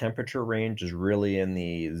preferred temperature range is really in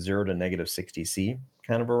the 0 to negative 60 C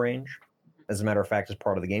kind of a range. As a matter of fact, as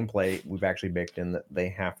part of the gameplay, we've actually baked in that they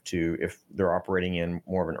have to, if they're operating in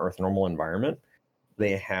more of an Earth normal environment,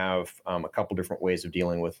 they have a couple different ways of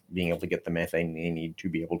dealing with being able to get the methane they need to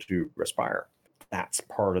be able to respire. That's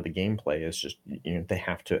part of the gameplay, is just, they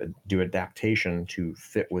have to do adaptation to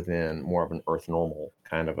fit within more of an Earth normal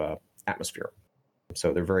kind of a atmosphere.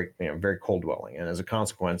 So they're very, very cold dwelling. And as a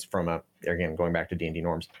consequence, from again, going back to D&D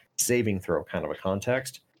norms, saving throw kind of a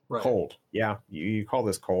context, Right. Cold. Yeah. You call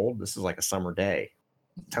this cold? This is like a summer day.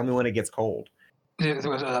 Tell me when it gets cold. There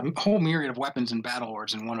was a whole myriad of weapons in Battle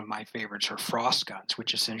Lords, and one of my favorites are frost guns,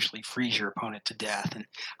 which essentially freeze your opponent to death. And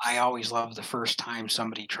I always love the first time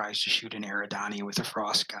somebody tries to shoot an Eridani with a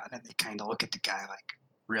frost gun, and they kind of look at the guy like,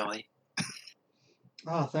 really?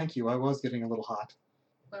 Ah, thank you. I was getting a little hot.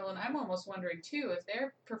 Well, and I'm almost wondering too, if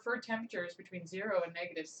their preferred temperature is between 0 and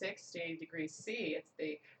negative 60 degrees C,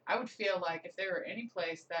 I would feel like if there were any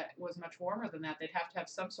place that was much warmer than that, they'd have to have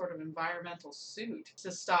some sort of environmental suit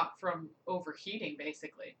to stop from overheating,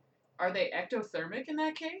 basically. Are they ectothermic in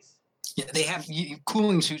that case? Yeah, they have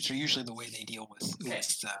cooling suits are usually the way they deal with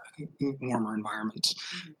warmer environments.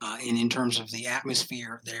 And in terms of the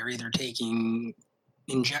atmosphere, they're either taking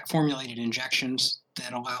formulated injections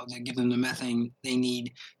that give them the methane they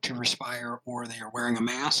need to respire, or they are wearing a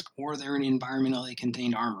mask, or they're in environmentally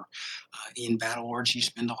contained armor. In Battle Lords, you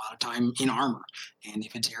spend a lot of time in armor, and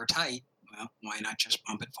if it's airtight, well, why not just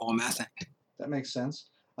pump it full of methane? That makes sense.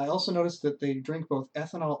 I also noticed that they drink both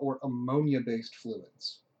ethanol or ammonia-based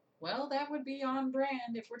fluids. Well, that would be on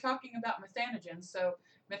brand if we're talking about methanogens. So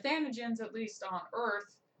methanogens, at least on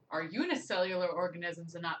Earth, are unicellular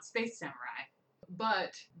organisms and not space samurai.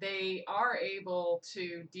 But they are able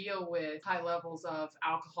to deal with high levels of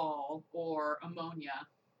alcohol or ammonia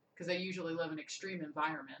because they usually live in extreme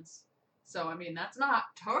environments. So, I mean, that's not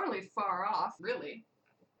totally far off, really.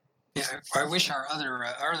 Yeah, I wish our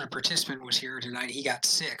other participant was here tonight. He got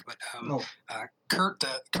sick, but Kurt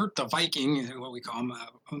the Viking, what we call him,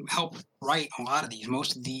 helped write a lot of these.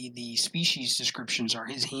 Most of the species descriptions are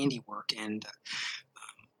his handiwork, and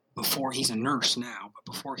before he's a nurse now,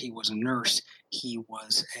 but before he was a nurse, he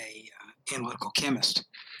was a analytical chemist.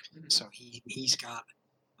 So he's got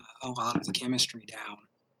a lot of the chemistry down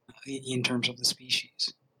in terms of the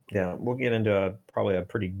species. Yeah, we'll get into probably a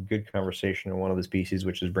pretty good conversation on one of the species,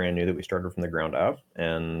 which is brand new, that we started from the ground up,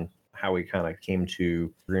 and how we kind of came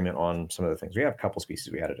to agreement on some of the things. We have a couple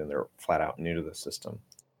species we added in there flat out new to the system.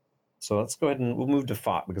 So let's go ahead and we'll move to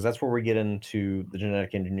FOT, because that's where we get into the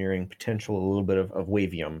genetic engineering potential, a little bit of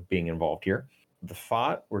wavium being involved here. The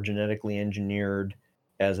FOT were genetically engineered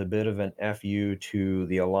as a bit of an FU to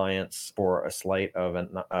the Alliance for a slight of an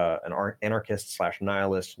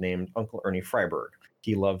anarchist/nihilist named Uncle Ernie Freiberg.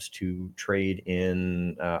 He loves to trade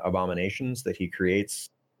in abominations that he creates.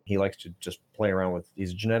 He likes to just play around with,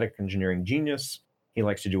 he's a genetic engineering genius. He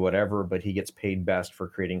likes to do whatever, but he gets paid best for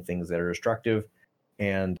creating things that are destructive.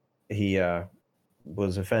 And he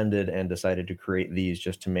was offended and decided to create these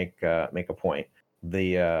just to make a point.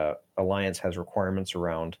 The Alliance has requirements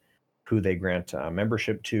around who they grant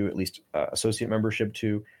membership to, at least associate membership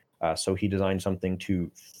to. So he designed something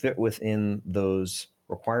to fit within those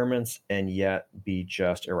requirements and yet be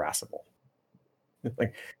just irascible.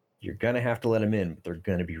 Like, you're going to have to let them in, but they're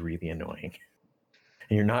going to be really annoying.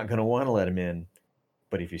 And you're not going to want to let them in,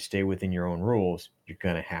 but if you stay within your own rules, you're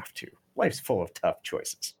going to have to. Life's full of tough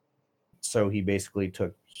choices. So he basically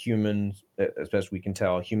took human, as best we can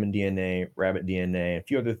tell, human DNA, rabbit DNA, a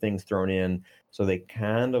few other things thrown in. So they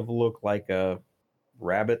kind of look like a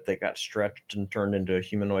rabbit that got stretched and turned into a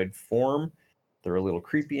humanoid form. They're a little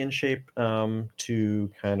creepy in shape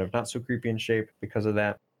to kind of not so creepy in shape because of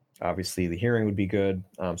that. Obviously, the hearing would be good.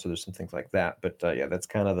 So there's some things like that. But yeah, that's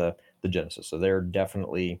kind of the genesis. So they're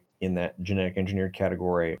definitely in that genetic engineered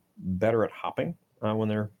category, better at hopping when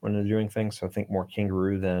they're doing things. So I think more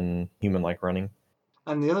kangaroo than human-like running.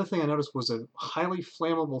 And the other thing I noticed was a highly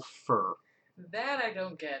flammable fur. That I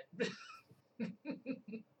don't get.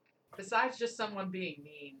 Besides just someone being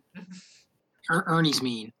mean. Ernie's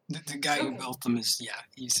mean. The guy who built them is,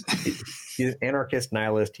 he's an anarchist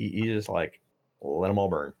nihilist. He just like, let them all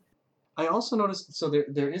burn. I also noticed, so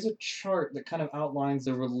there is a chart that kind of outlines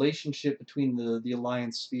the relationship between the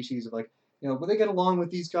Alliance species of, like, but they get along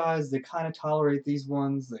with these guys, they kind of tolerate these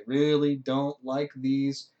ones, they really don't like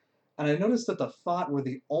these. And I noticed that the Fott were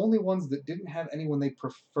the only ones that didn't have anyone they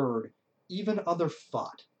preferred, even other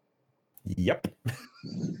Fott. Yep.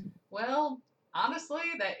 Well, honestly,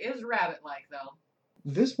 that is rabbit-like, though.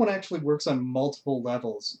 This one actually works on multiple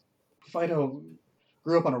levels. Fido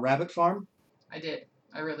grew up on a rabbit farm. I did.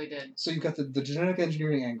 I really did. So you've got the genetic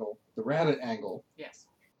engineering angle, the rabbit angle. Yes.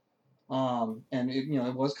 And it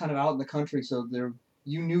was kind of out in the country, so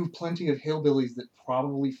you knew plenty of hillbillies that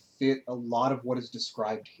probably fit a lot of what is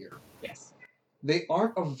described here. Yes. They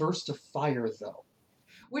aren't averse to fire, though.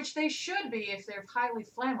 Which they should be if they're highly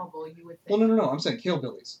flammable, you would think. Well, no, I'm saying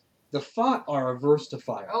hillbillies. The Fott are averse to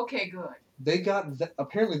fire. Okay, good. They got,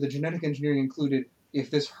 apparently the genetic engineering included, if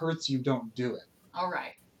this hurts you, don't do it. All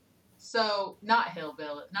right. So, not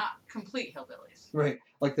complete hillbillies. Right.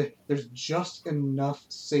 Like, there's just enough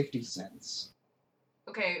safety sense.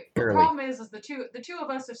 Okay, Barely. The problem is the two of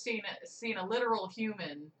us have seen a literal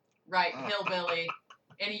human, right, hillbilly,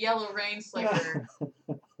 in a yellow rain slicker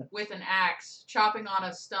with an axe chopping on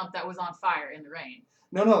a stump that was on fire in the rain.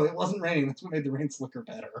 No, it wasn't raining. That's what made the rain slicker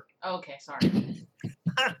better. Okay, sorry.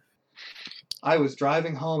 I was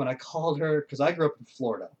driving home and I called her because I grew up in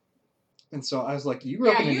Florida. And so I was like, you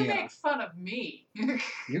grew up in Indiana. Yeah, you make fun of me.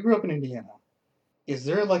 You grew up in Indiana. Is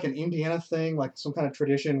there like an Indiana thing, like some kind of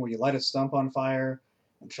tradition where you light a stump on fire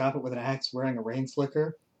and chop it with an axe wearing a rain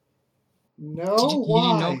slicker? No,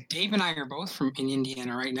 why? You know, Dave and I are both from in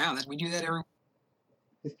Indiana right now. We do that every.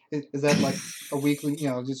 Is that like a weekly?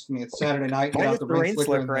 It's Saturday night. Minus the the rain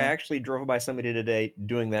slicker, I I actually drove by somebody today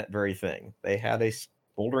doing that very thing. They had a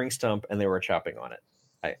bouldering stump and they were chopping on it.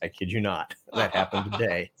 I kid you not. That happened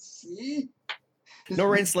today. See? No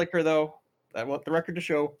rain slicker, though. I want the record to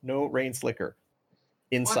show no rain slicker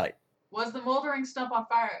in sight. Was the moldering stump on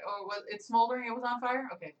fire? Or was it smoldering? It was on fire?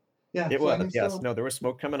 Okay. Yeah, It so I was, think yes. so. No, there was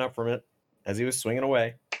smoke coming up from it as he was swinging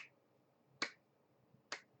away.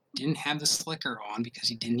 Didn't have the slicker on because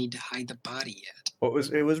he didn't need to hide the body yet. Well,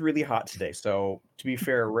 it was really hot today. So, to be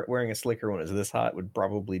fair, wearing a slicker when it's this hot would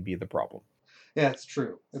probably be the problem. Yeah, it's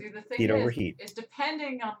true. See, the thing Heat overheat. is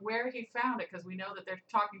depending on where he found it, because we know that they're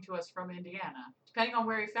talking to us from Indiana. Depending on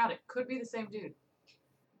where he found it, could be the same dude.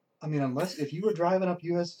 I mean, unless if you were driving up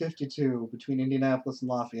US 52 between Indianapolis and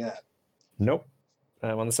Lafayette. Nope.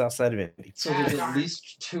 I'm on the south side of Indy. So there's at darn.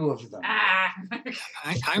 least two of them. Ah!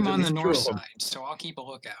 I'm on the least two north of them. side, so I'll keep a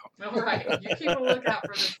lookout. All right, you keep a lookout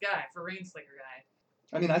for this guy, for rain slicker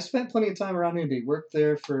guy. I mean, I spent plenty of time around Indy. Worked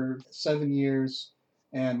there for 7 years,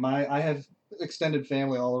 and I have extended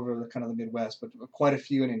family all over the kind of the Midwest, but quite a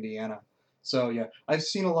few in Indiana. So yeah, I've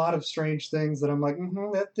seen a lot of strange things that I'm like,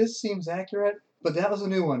 this seems accurate. But that was a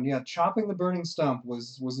new one. Yeah, chopping the burning stump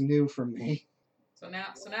was new for me. So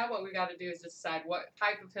now what we got to do is decide what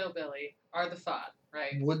type of hillbilly are the Fott,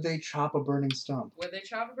 right? Would they chop a burning stump? Would they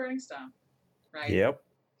chop a burning stump, right? Yep.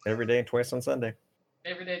 Every day and twice on Sunday.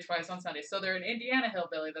 Every day, twice on Sunday. So they're an Indiana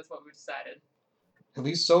hillbilly. That's what we decided, At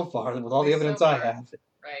least so far, with all the At least evidence so I far. have.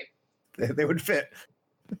 right? They would fit.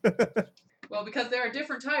 Well, because there are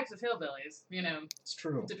different types of hillbillies, It's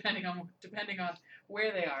true. depending on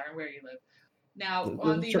where they are and where you live. Now, There's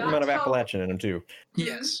on a the certain amount of not so- Appalachian in them, too.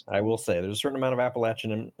 Yes. I will say there's a certain amount of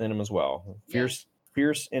Appalachian in them as well.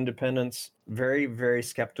 Fierce independence, very, very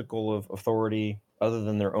skeptical of authority other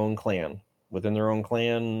than their own clan. within their own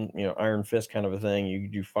clan, Iron Fist kind of a thing.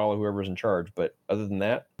 You follow whoever's in charge. But other than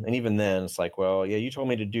that, and even then, it's like, well, yeah, you told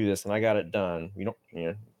me to do this and I got it done. You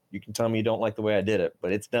can tell me you don't like the way I did it,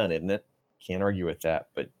 but it's done, isn't it? Can't argue with that.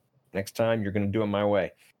 But next time, you're going to do it my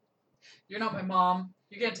way. You're not my mom.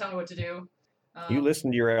 You can't tell me what to do. You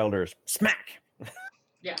listen to your elders. Smack!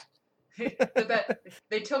 Yeah.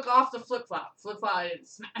 They took off the flip-flop. Flip-flop and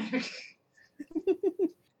smack.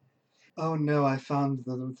 Oh no, I found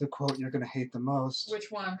the quote you're going to hate the most.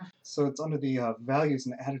 Which one? So it's under the values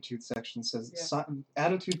and attitude section. It says,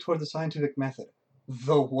 attitude toward the scientific method.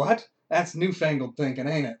 The what? That's newfangled thinking,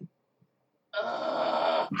 ain't it?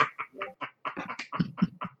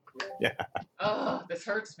 Yeah. This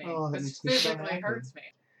hurts me. Oh, this physically hurts me.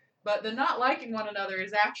 But the not liking one another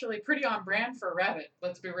is actually pretty on brand for Rabbit,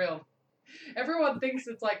 let's be real. Everyone thinks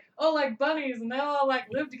it's like, oh, like bunnies, and they all like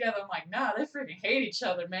live together. I'm like, nah, they freaking hate each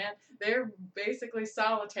other, man. They're basically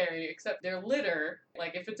solitary, except their litter,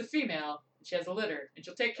 like if it's a female, she has a litter, and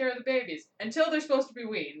she'll take care of the babies until they're supposed to be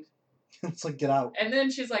weaned. It's like, get out. And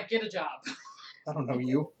then she's like, get a job. I don't know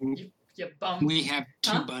you. You bum. We have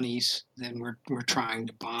two bunnies, then we're trying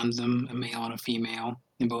to bond them, a male and a female.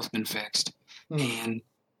 They've both been fixed. And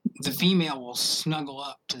the female will snuggle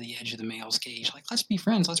up to the edge of the male's cage, like, let's be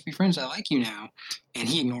friends, I like you now. And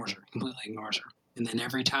he ignores her, completely ignores her. And then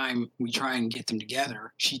every time we try and get them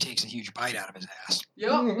together, she takes a huge bite out of his ass.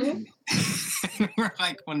 Yep. We're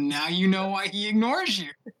like, well, now you know why he ignores you.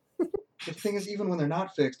 The thing is, even when they're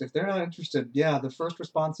not fixed, if they're not interested, yeah, the first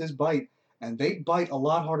response is bite. And they bite a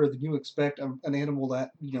lot harder than you expect an animal that,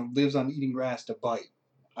 lives on eating grass to bite.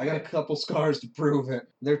 I got a couple scars to prove it.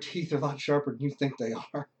 Their teeth are a lot sharper than you think they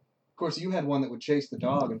are. Of course, you had one that would chase the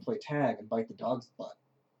dog and play tag and bite the dog's butt.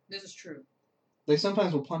 This is true. They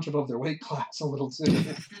sometimes will punch above their weight class a little too.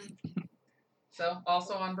 So,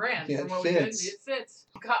 also on brand. Yeah, from what it we did, fits. it fits.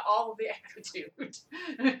 Got all of the attitude.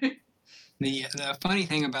 The funny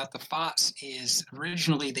thing about the FOTS is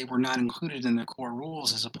originally they were not included in the core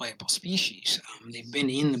rules as a playable species. They've been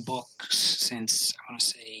in the books since, I want to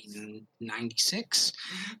say, 96,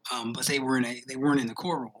 but they weren't in the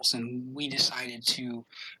core rules, and we decided to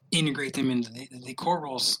integrate them into the core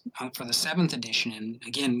rules for the 7th edition. And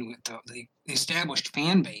again, with the established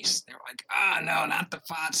fan base, they're like, no, not the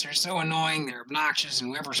FOTS. They're so annoying. They're obnoxious, and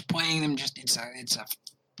whoever's playing them it's a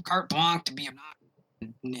carte blanche to be obnoxious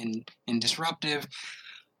and disruptive.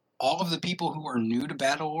 All of the people who are new to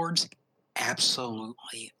Battle Lords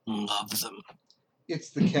absolutely love them. It's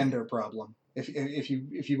the Kender problem. If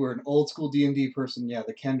you were an old school D&D person, yeah,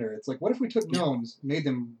 the Kender. It's like, what if we took gnomes, made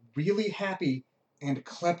them really happy and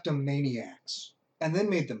kleptomaniacs, and then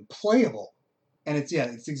made them playable? And it's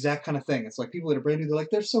the exact kind of thing. It's like people that are brand new, they're like,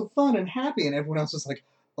 they're so fun and happy, and everyone else is like,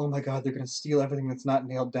 oh my god, they're going to steal everything that's not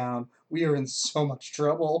nailed down. We are in so much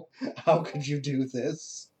trouble. How could you do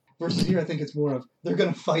this? Versus here, I think it's more of, they're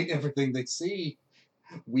going to fight everything they see.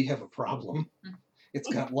 We have a problem. It's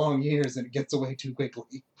got long ears and it gets away too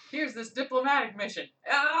quickly. Here's this diplomatic mission.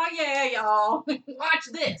 Oh, yeah, y'all. Watch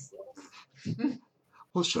this.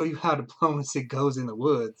 We'll show you how diplomacy goes in the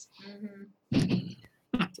woods.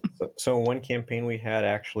 So one campaign we had,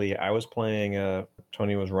 actually, I was playing,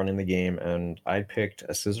 Tony was running the game, and I picked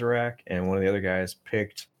a Scissorak, and one of the other guys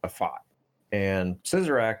picked a FOT. And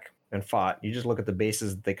Scissorak and FOT, you just look at the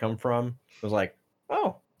bases that they come from, it was like,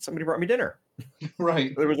 oh, somebody brought me dinner.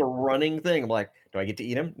 Right. There was a running thing. I'm like, do I get to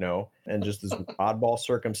eat him? No. And just this oddball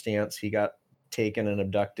circumstance, he got taken and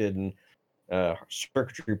abducted, and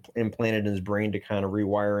circuitry implanted in his brain to kind of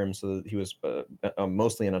rewire him so that he was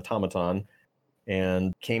mostly an automaton.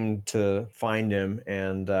 And came to find him,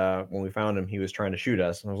 and when we found him, he was trying to shoot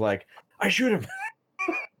us. And I was like, I shoot him!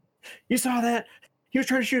 You saw that? He was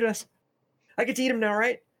trying to shoot us. I get to eat him now,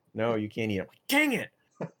 right? No, you can't eat him. Dang it!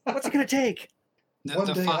 What's it going to take?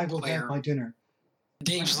 One day I will have my dinner.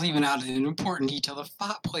 Dave's leaving out an important detail. The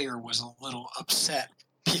FOT player was a little upset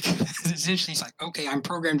because essentially he's like, okay, I'm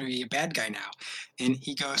programmed to be a bad guy now. And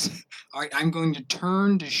he goes, all right, I'm going to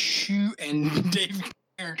turn to shoot, and Dave...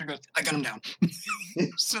 character goes, I got him down.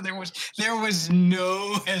 So there was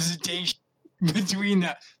no hesitation between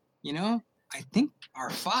the, I think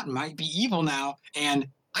our FOT might be evil now, and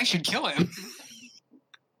I should kill him.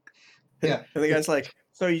 Yeah. And the guy's like,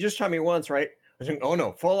 so you just shot me once, right? I was like, oh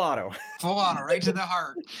no, full auto. Full auto, right to the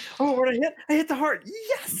heart. Oh, what I hit? I hit the heart.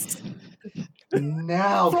 Yes.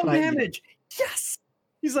 Now Full can I eat it? damage. Yes.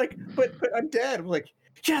 He's like, but I'm dead. I'm like,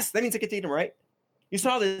 yes, that means I get to eat him, right? You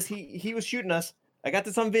saw this. He was shooting us. I got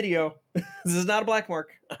this on video. This is not a black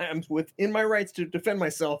mark. I'm within my rights to defend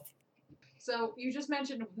myself. So you just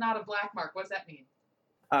mentioned not a black mark. What does that mean?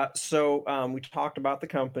 We talked about the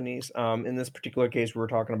companies. In this particular case, we were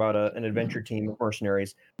talking about an adventure team of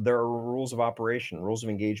mercenaries. There are rules of operation, rules of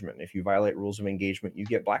engagement. If you violate rules of engagement, you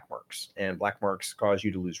get black marks, and black marks cause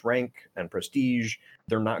you to lose rank and prestige.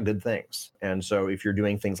 They're not good things. And so if you're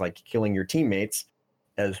doing things like killing your teammates,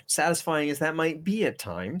 as satisfying as that might be at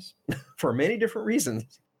times, for many different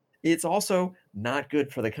reasons, it's also not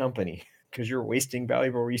good for the company, because you're wasting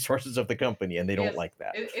valuable resources of the company, and they don't like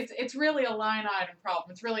that. It's really a line item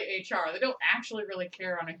problem. It's really HR. They don't actually really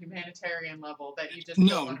care on a humanitarian level that you just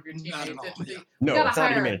kill one of your teammates. Not at all. We No, gotta it's not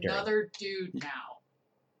hire humanitarian. another dude now.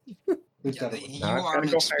 You Now, it's are gotta an go hire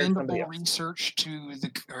somebody expendable else. research to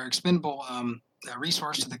the or expendable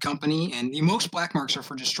resource to the company, and most black marks are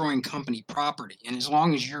for destroying company property. And as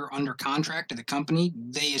long as you're under contract to the company,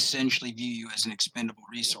 they essentially view you as an expendable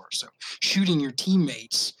resource. So shooting your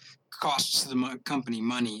teammates costs the company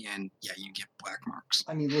money, and yeah, you get black marks.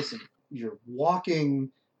 I mean, listen, your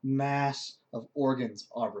walking mass of organs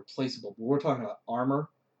are replaceable, but we're talking about armor,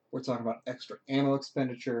 we're talking about extra ammo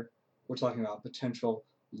expenditure, we're talking about potential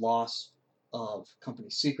loss of company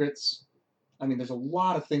secrets. I mean, there's a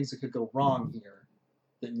lot of things that could go wrong here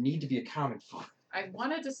that need to be accounted for. I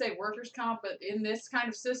wanted to say workers' comp, but in this kind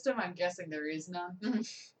of system, I'm guessing there is none.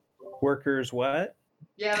 Workers, what?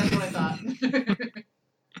 Yeah, that's what I thought.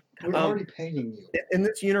 We're already paying you. In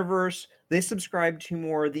this universe, they subscribe to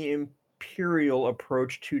more the imperial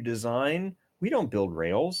approach to design. We don't build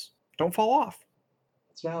rails. Don't fall off.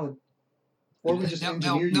 It's valid. Or we just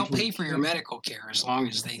engineer you they'll to a pay for your point. medical care as long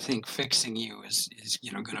as they think fixing you is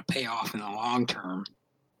going to pay off in the long term.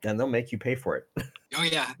 And they'll make you pay for it. Oh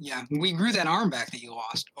yeah. We grew that arm back that you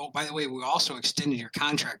lost. Oh, by the way, we also extended your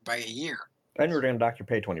contract by a year. And we're going to dock your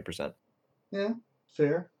pay 20%. Yeah,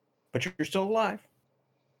 fair. But you're still alive.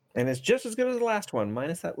 And it's just as good as the last one,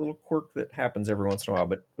 minus that little quirk that happens every once in a while.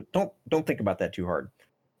 But don't think about that too hard.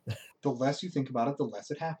 The less you think about it, the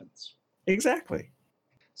less it happens. Exactly.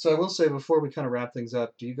 So I will say, before we kind of wrap things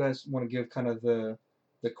up, do you guys want to give kind of the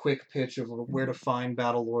quick pitch of where to find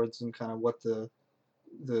Battle Lords and kind of what the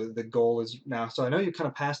goal is now? So I know you kind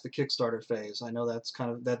of passed the Kickstarter phase. I know that's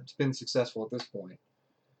been successful at this point.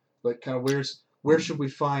 But kind of where should we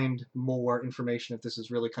find more information if this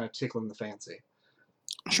is really kind of tickling the fancy?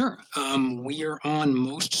 Sure. We are on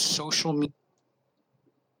most social media.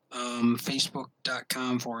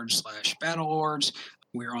 Facebook.com/BattleLords.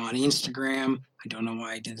 We're on Instagram. I don't know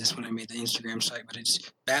why I did this when I made the Instagram site, but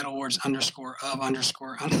it's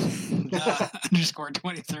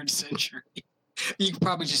BattleLords_of_23rd century. You can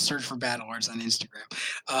probably just search for Battle Lords on Instagram.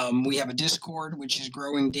 We have a Discord, which is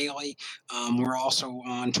growing daily. We're also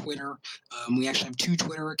on Twitter. We actually have 2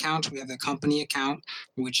 Twitter accounts. We have the company account,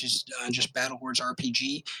 which is just Battle Lords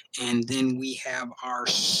RPG. And then we have our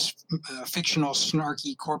fictional,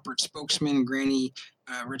 snarky corporate spokesman,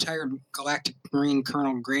 retired Galactic Marine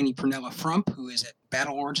Colonel Granny Pernilla Frump, who is at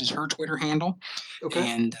Battle Lords, is her Twitter handle. Okay.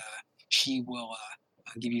 And she will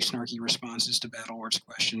give you snarky responses to Battle Lords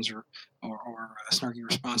questions or snarky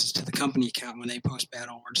responses to the company account when they post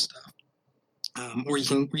Battle Lords stuff. Or you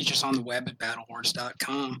can reach us on the web at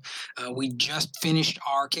battlelords.com. We just finished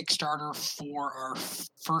our Kickstarter for our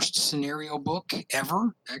first scenario book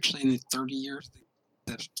ever, actually in the 30 years.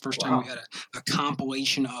 The first time we had a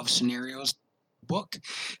compilation of scenarios book,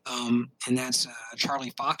 and that's Charlie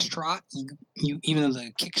Foxtrot. You even though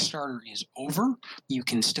the Kickstarter is over, you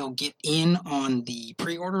can still get in on the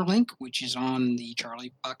pre-order link, which is on the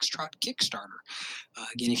Charlie Foxtrot Kickstarter.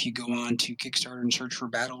 Again, if you go on to Kickstarter and search for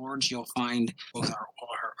Battle Lords, you'll find both our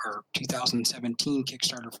 2017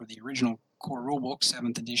 Kickstarter for the original core rulebook,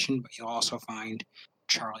 7th edition, but you'll also find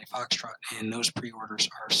Charlie Foxtrot, and those pre-orders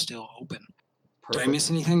are still open. Perfect. Did I miss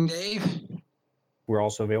anything, Dave? We're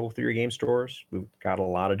also available through your game stores. We've got a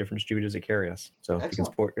lot of different distributors that carry us. So if you can Excellent.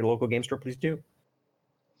 support your local game store, please do.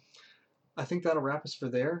 I think that'll wrap us for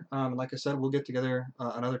there. Like I said, we'll get together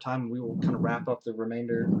another time, and we will kind of wrap up the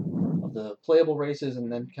remainder of the playable races and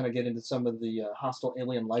then kind of get into some of the hostile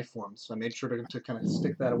alien life forms. So I made sure to kind of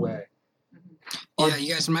stick that away. Yeah,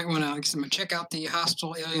 you guys might want to check out the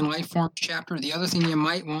Hostile Alien Life Form chapter. The other thing you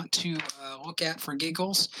might want to look at for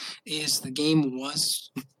giggles is the game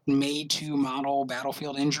was made to model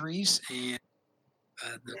battlefield injuries, and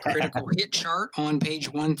the critical hit chart on page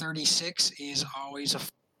 136 is always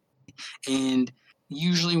and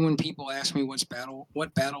usually when people ask me what Battle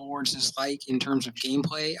Lords is like in terms of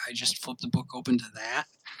gameplay, I just flip the book open to that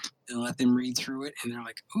and let them read through it, and they're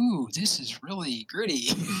like, "Ooh, this is really gritty."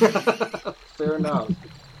 Fair enough.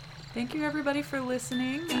 Thank you, everybody, for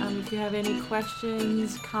listening. If you have any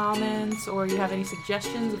questions, comments, or you have any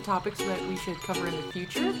suggestions of topics that we should cover in the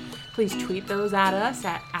future, please tweet those at us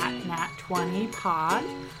at nat20pod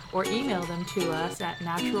or email them to us at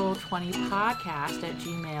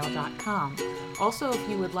natural20podcast@gmail.com. Also, if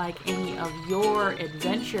you would like any of your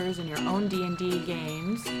adventures in your own D&D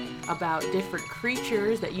games about different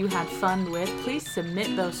creatures that you had fun with, please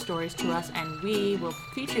submit those stories to us and we will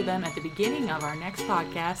feature them at the beginning of our next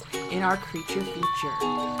podcast in our creature feature.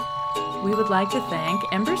 We would like to thank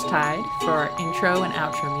Embers Tide for our intro and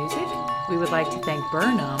outro music. We would like to thank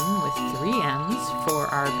Burnham with 3 M's for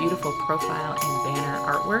our beautiful profile and banner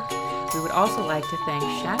artwork. We would also like to thank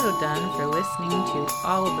Shadow Dunn for listening to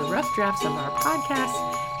all of the rough drafts of our podcast.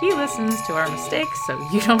 He listens to our mistakes, so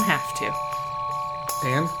you don't have to.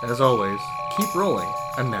 And, as always, keep rolling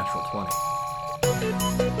a natural 20.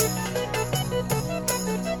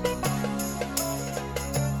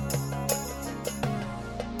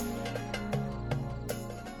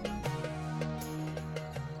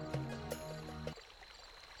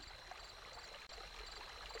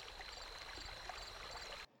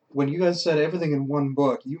 When you guys said everything in one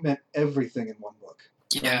book, you meant everything in one book.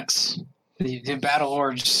 Yes. The Battle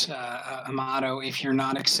Lord's motto, if you're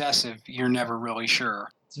not excessive, you're never really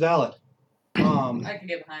sure. It's valid. I can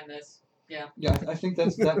get behind this. Yeah. Yeah, I think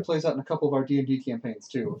that plays out in a couple of our D&D campaigns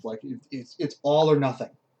too. Of like, it's all or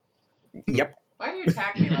nothing. Yep. Why do you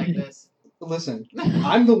attack me like this? Listen,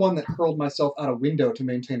 I'm the one that hurled myself out a window to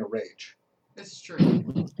maintain a rage. This is true.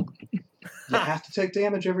 You have to take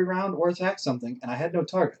damage every round or attack something, and I had no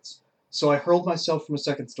targets. So I hurled myself from a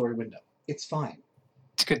second-story window. It's fine.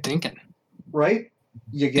 It's good thinking. Right?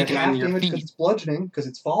 You get Thinking half on your damage because feet. it's bludgeoning, because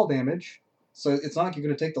it's fall damage. So it's not like you're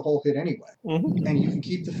going to take the whole hit anyway. Mhm. And you can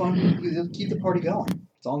keep the keep the party going.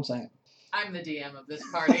 That's all I'm saying. I'm the DM of this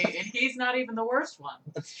party, and he's not even the worst one.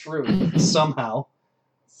 That's true. Somehow.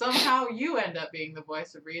 Somehow you end up being the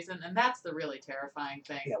voice of reason, and that's the really terrifying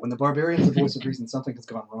thing. Yeah, when the barbarian's the voice of reason, something has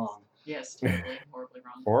gone wrong. Yes, terribly, horribly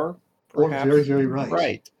wrong. Or Or perhaps very, very right.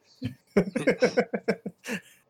 Right.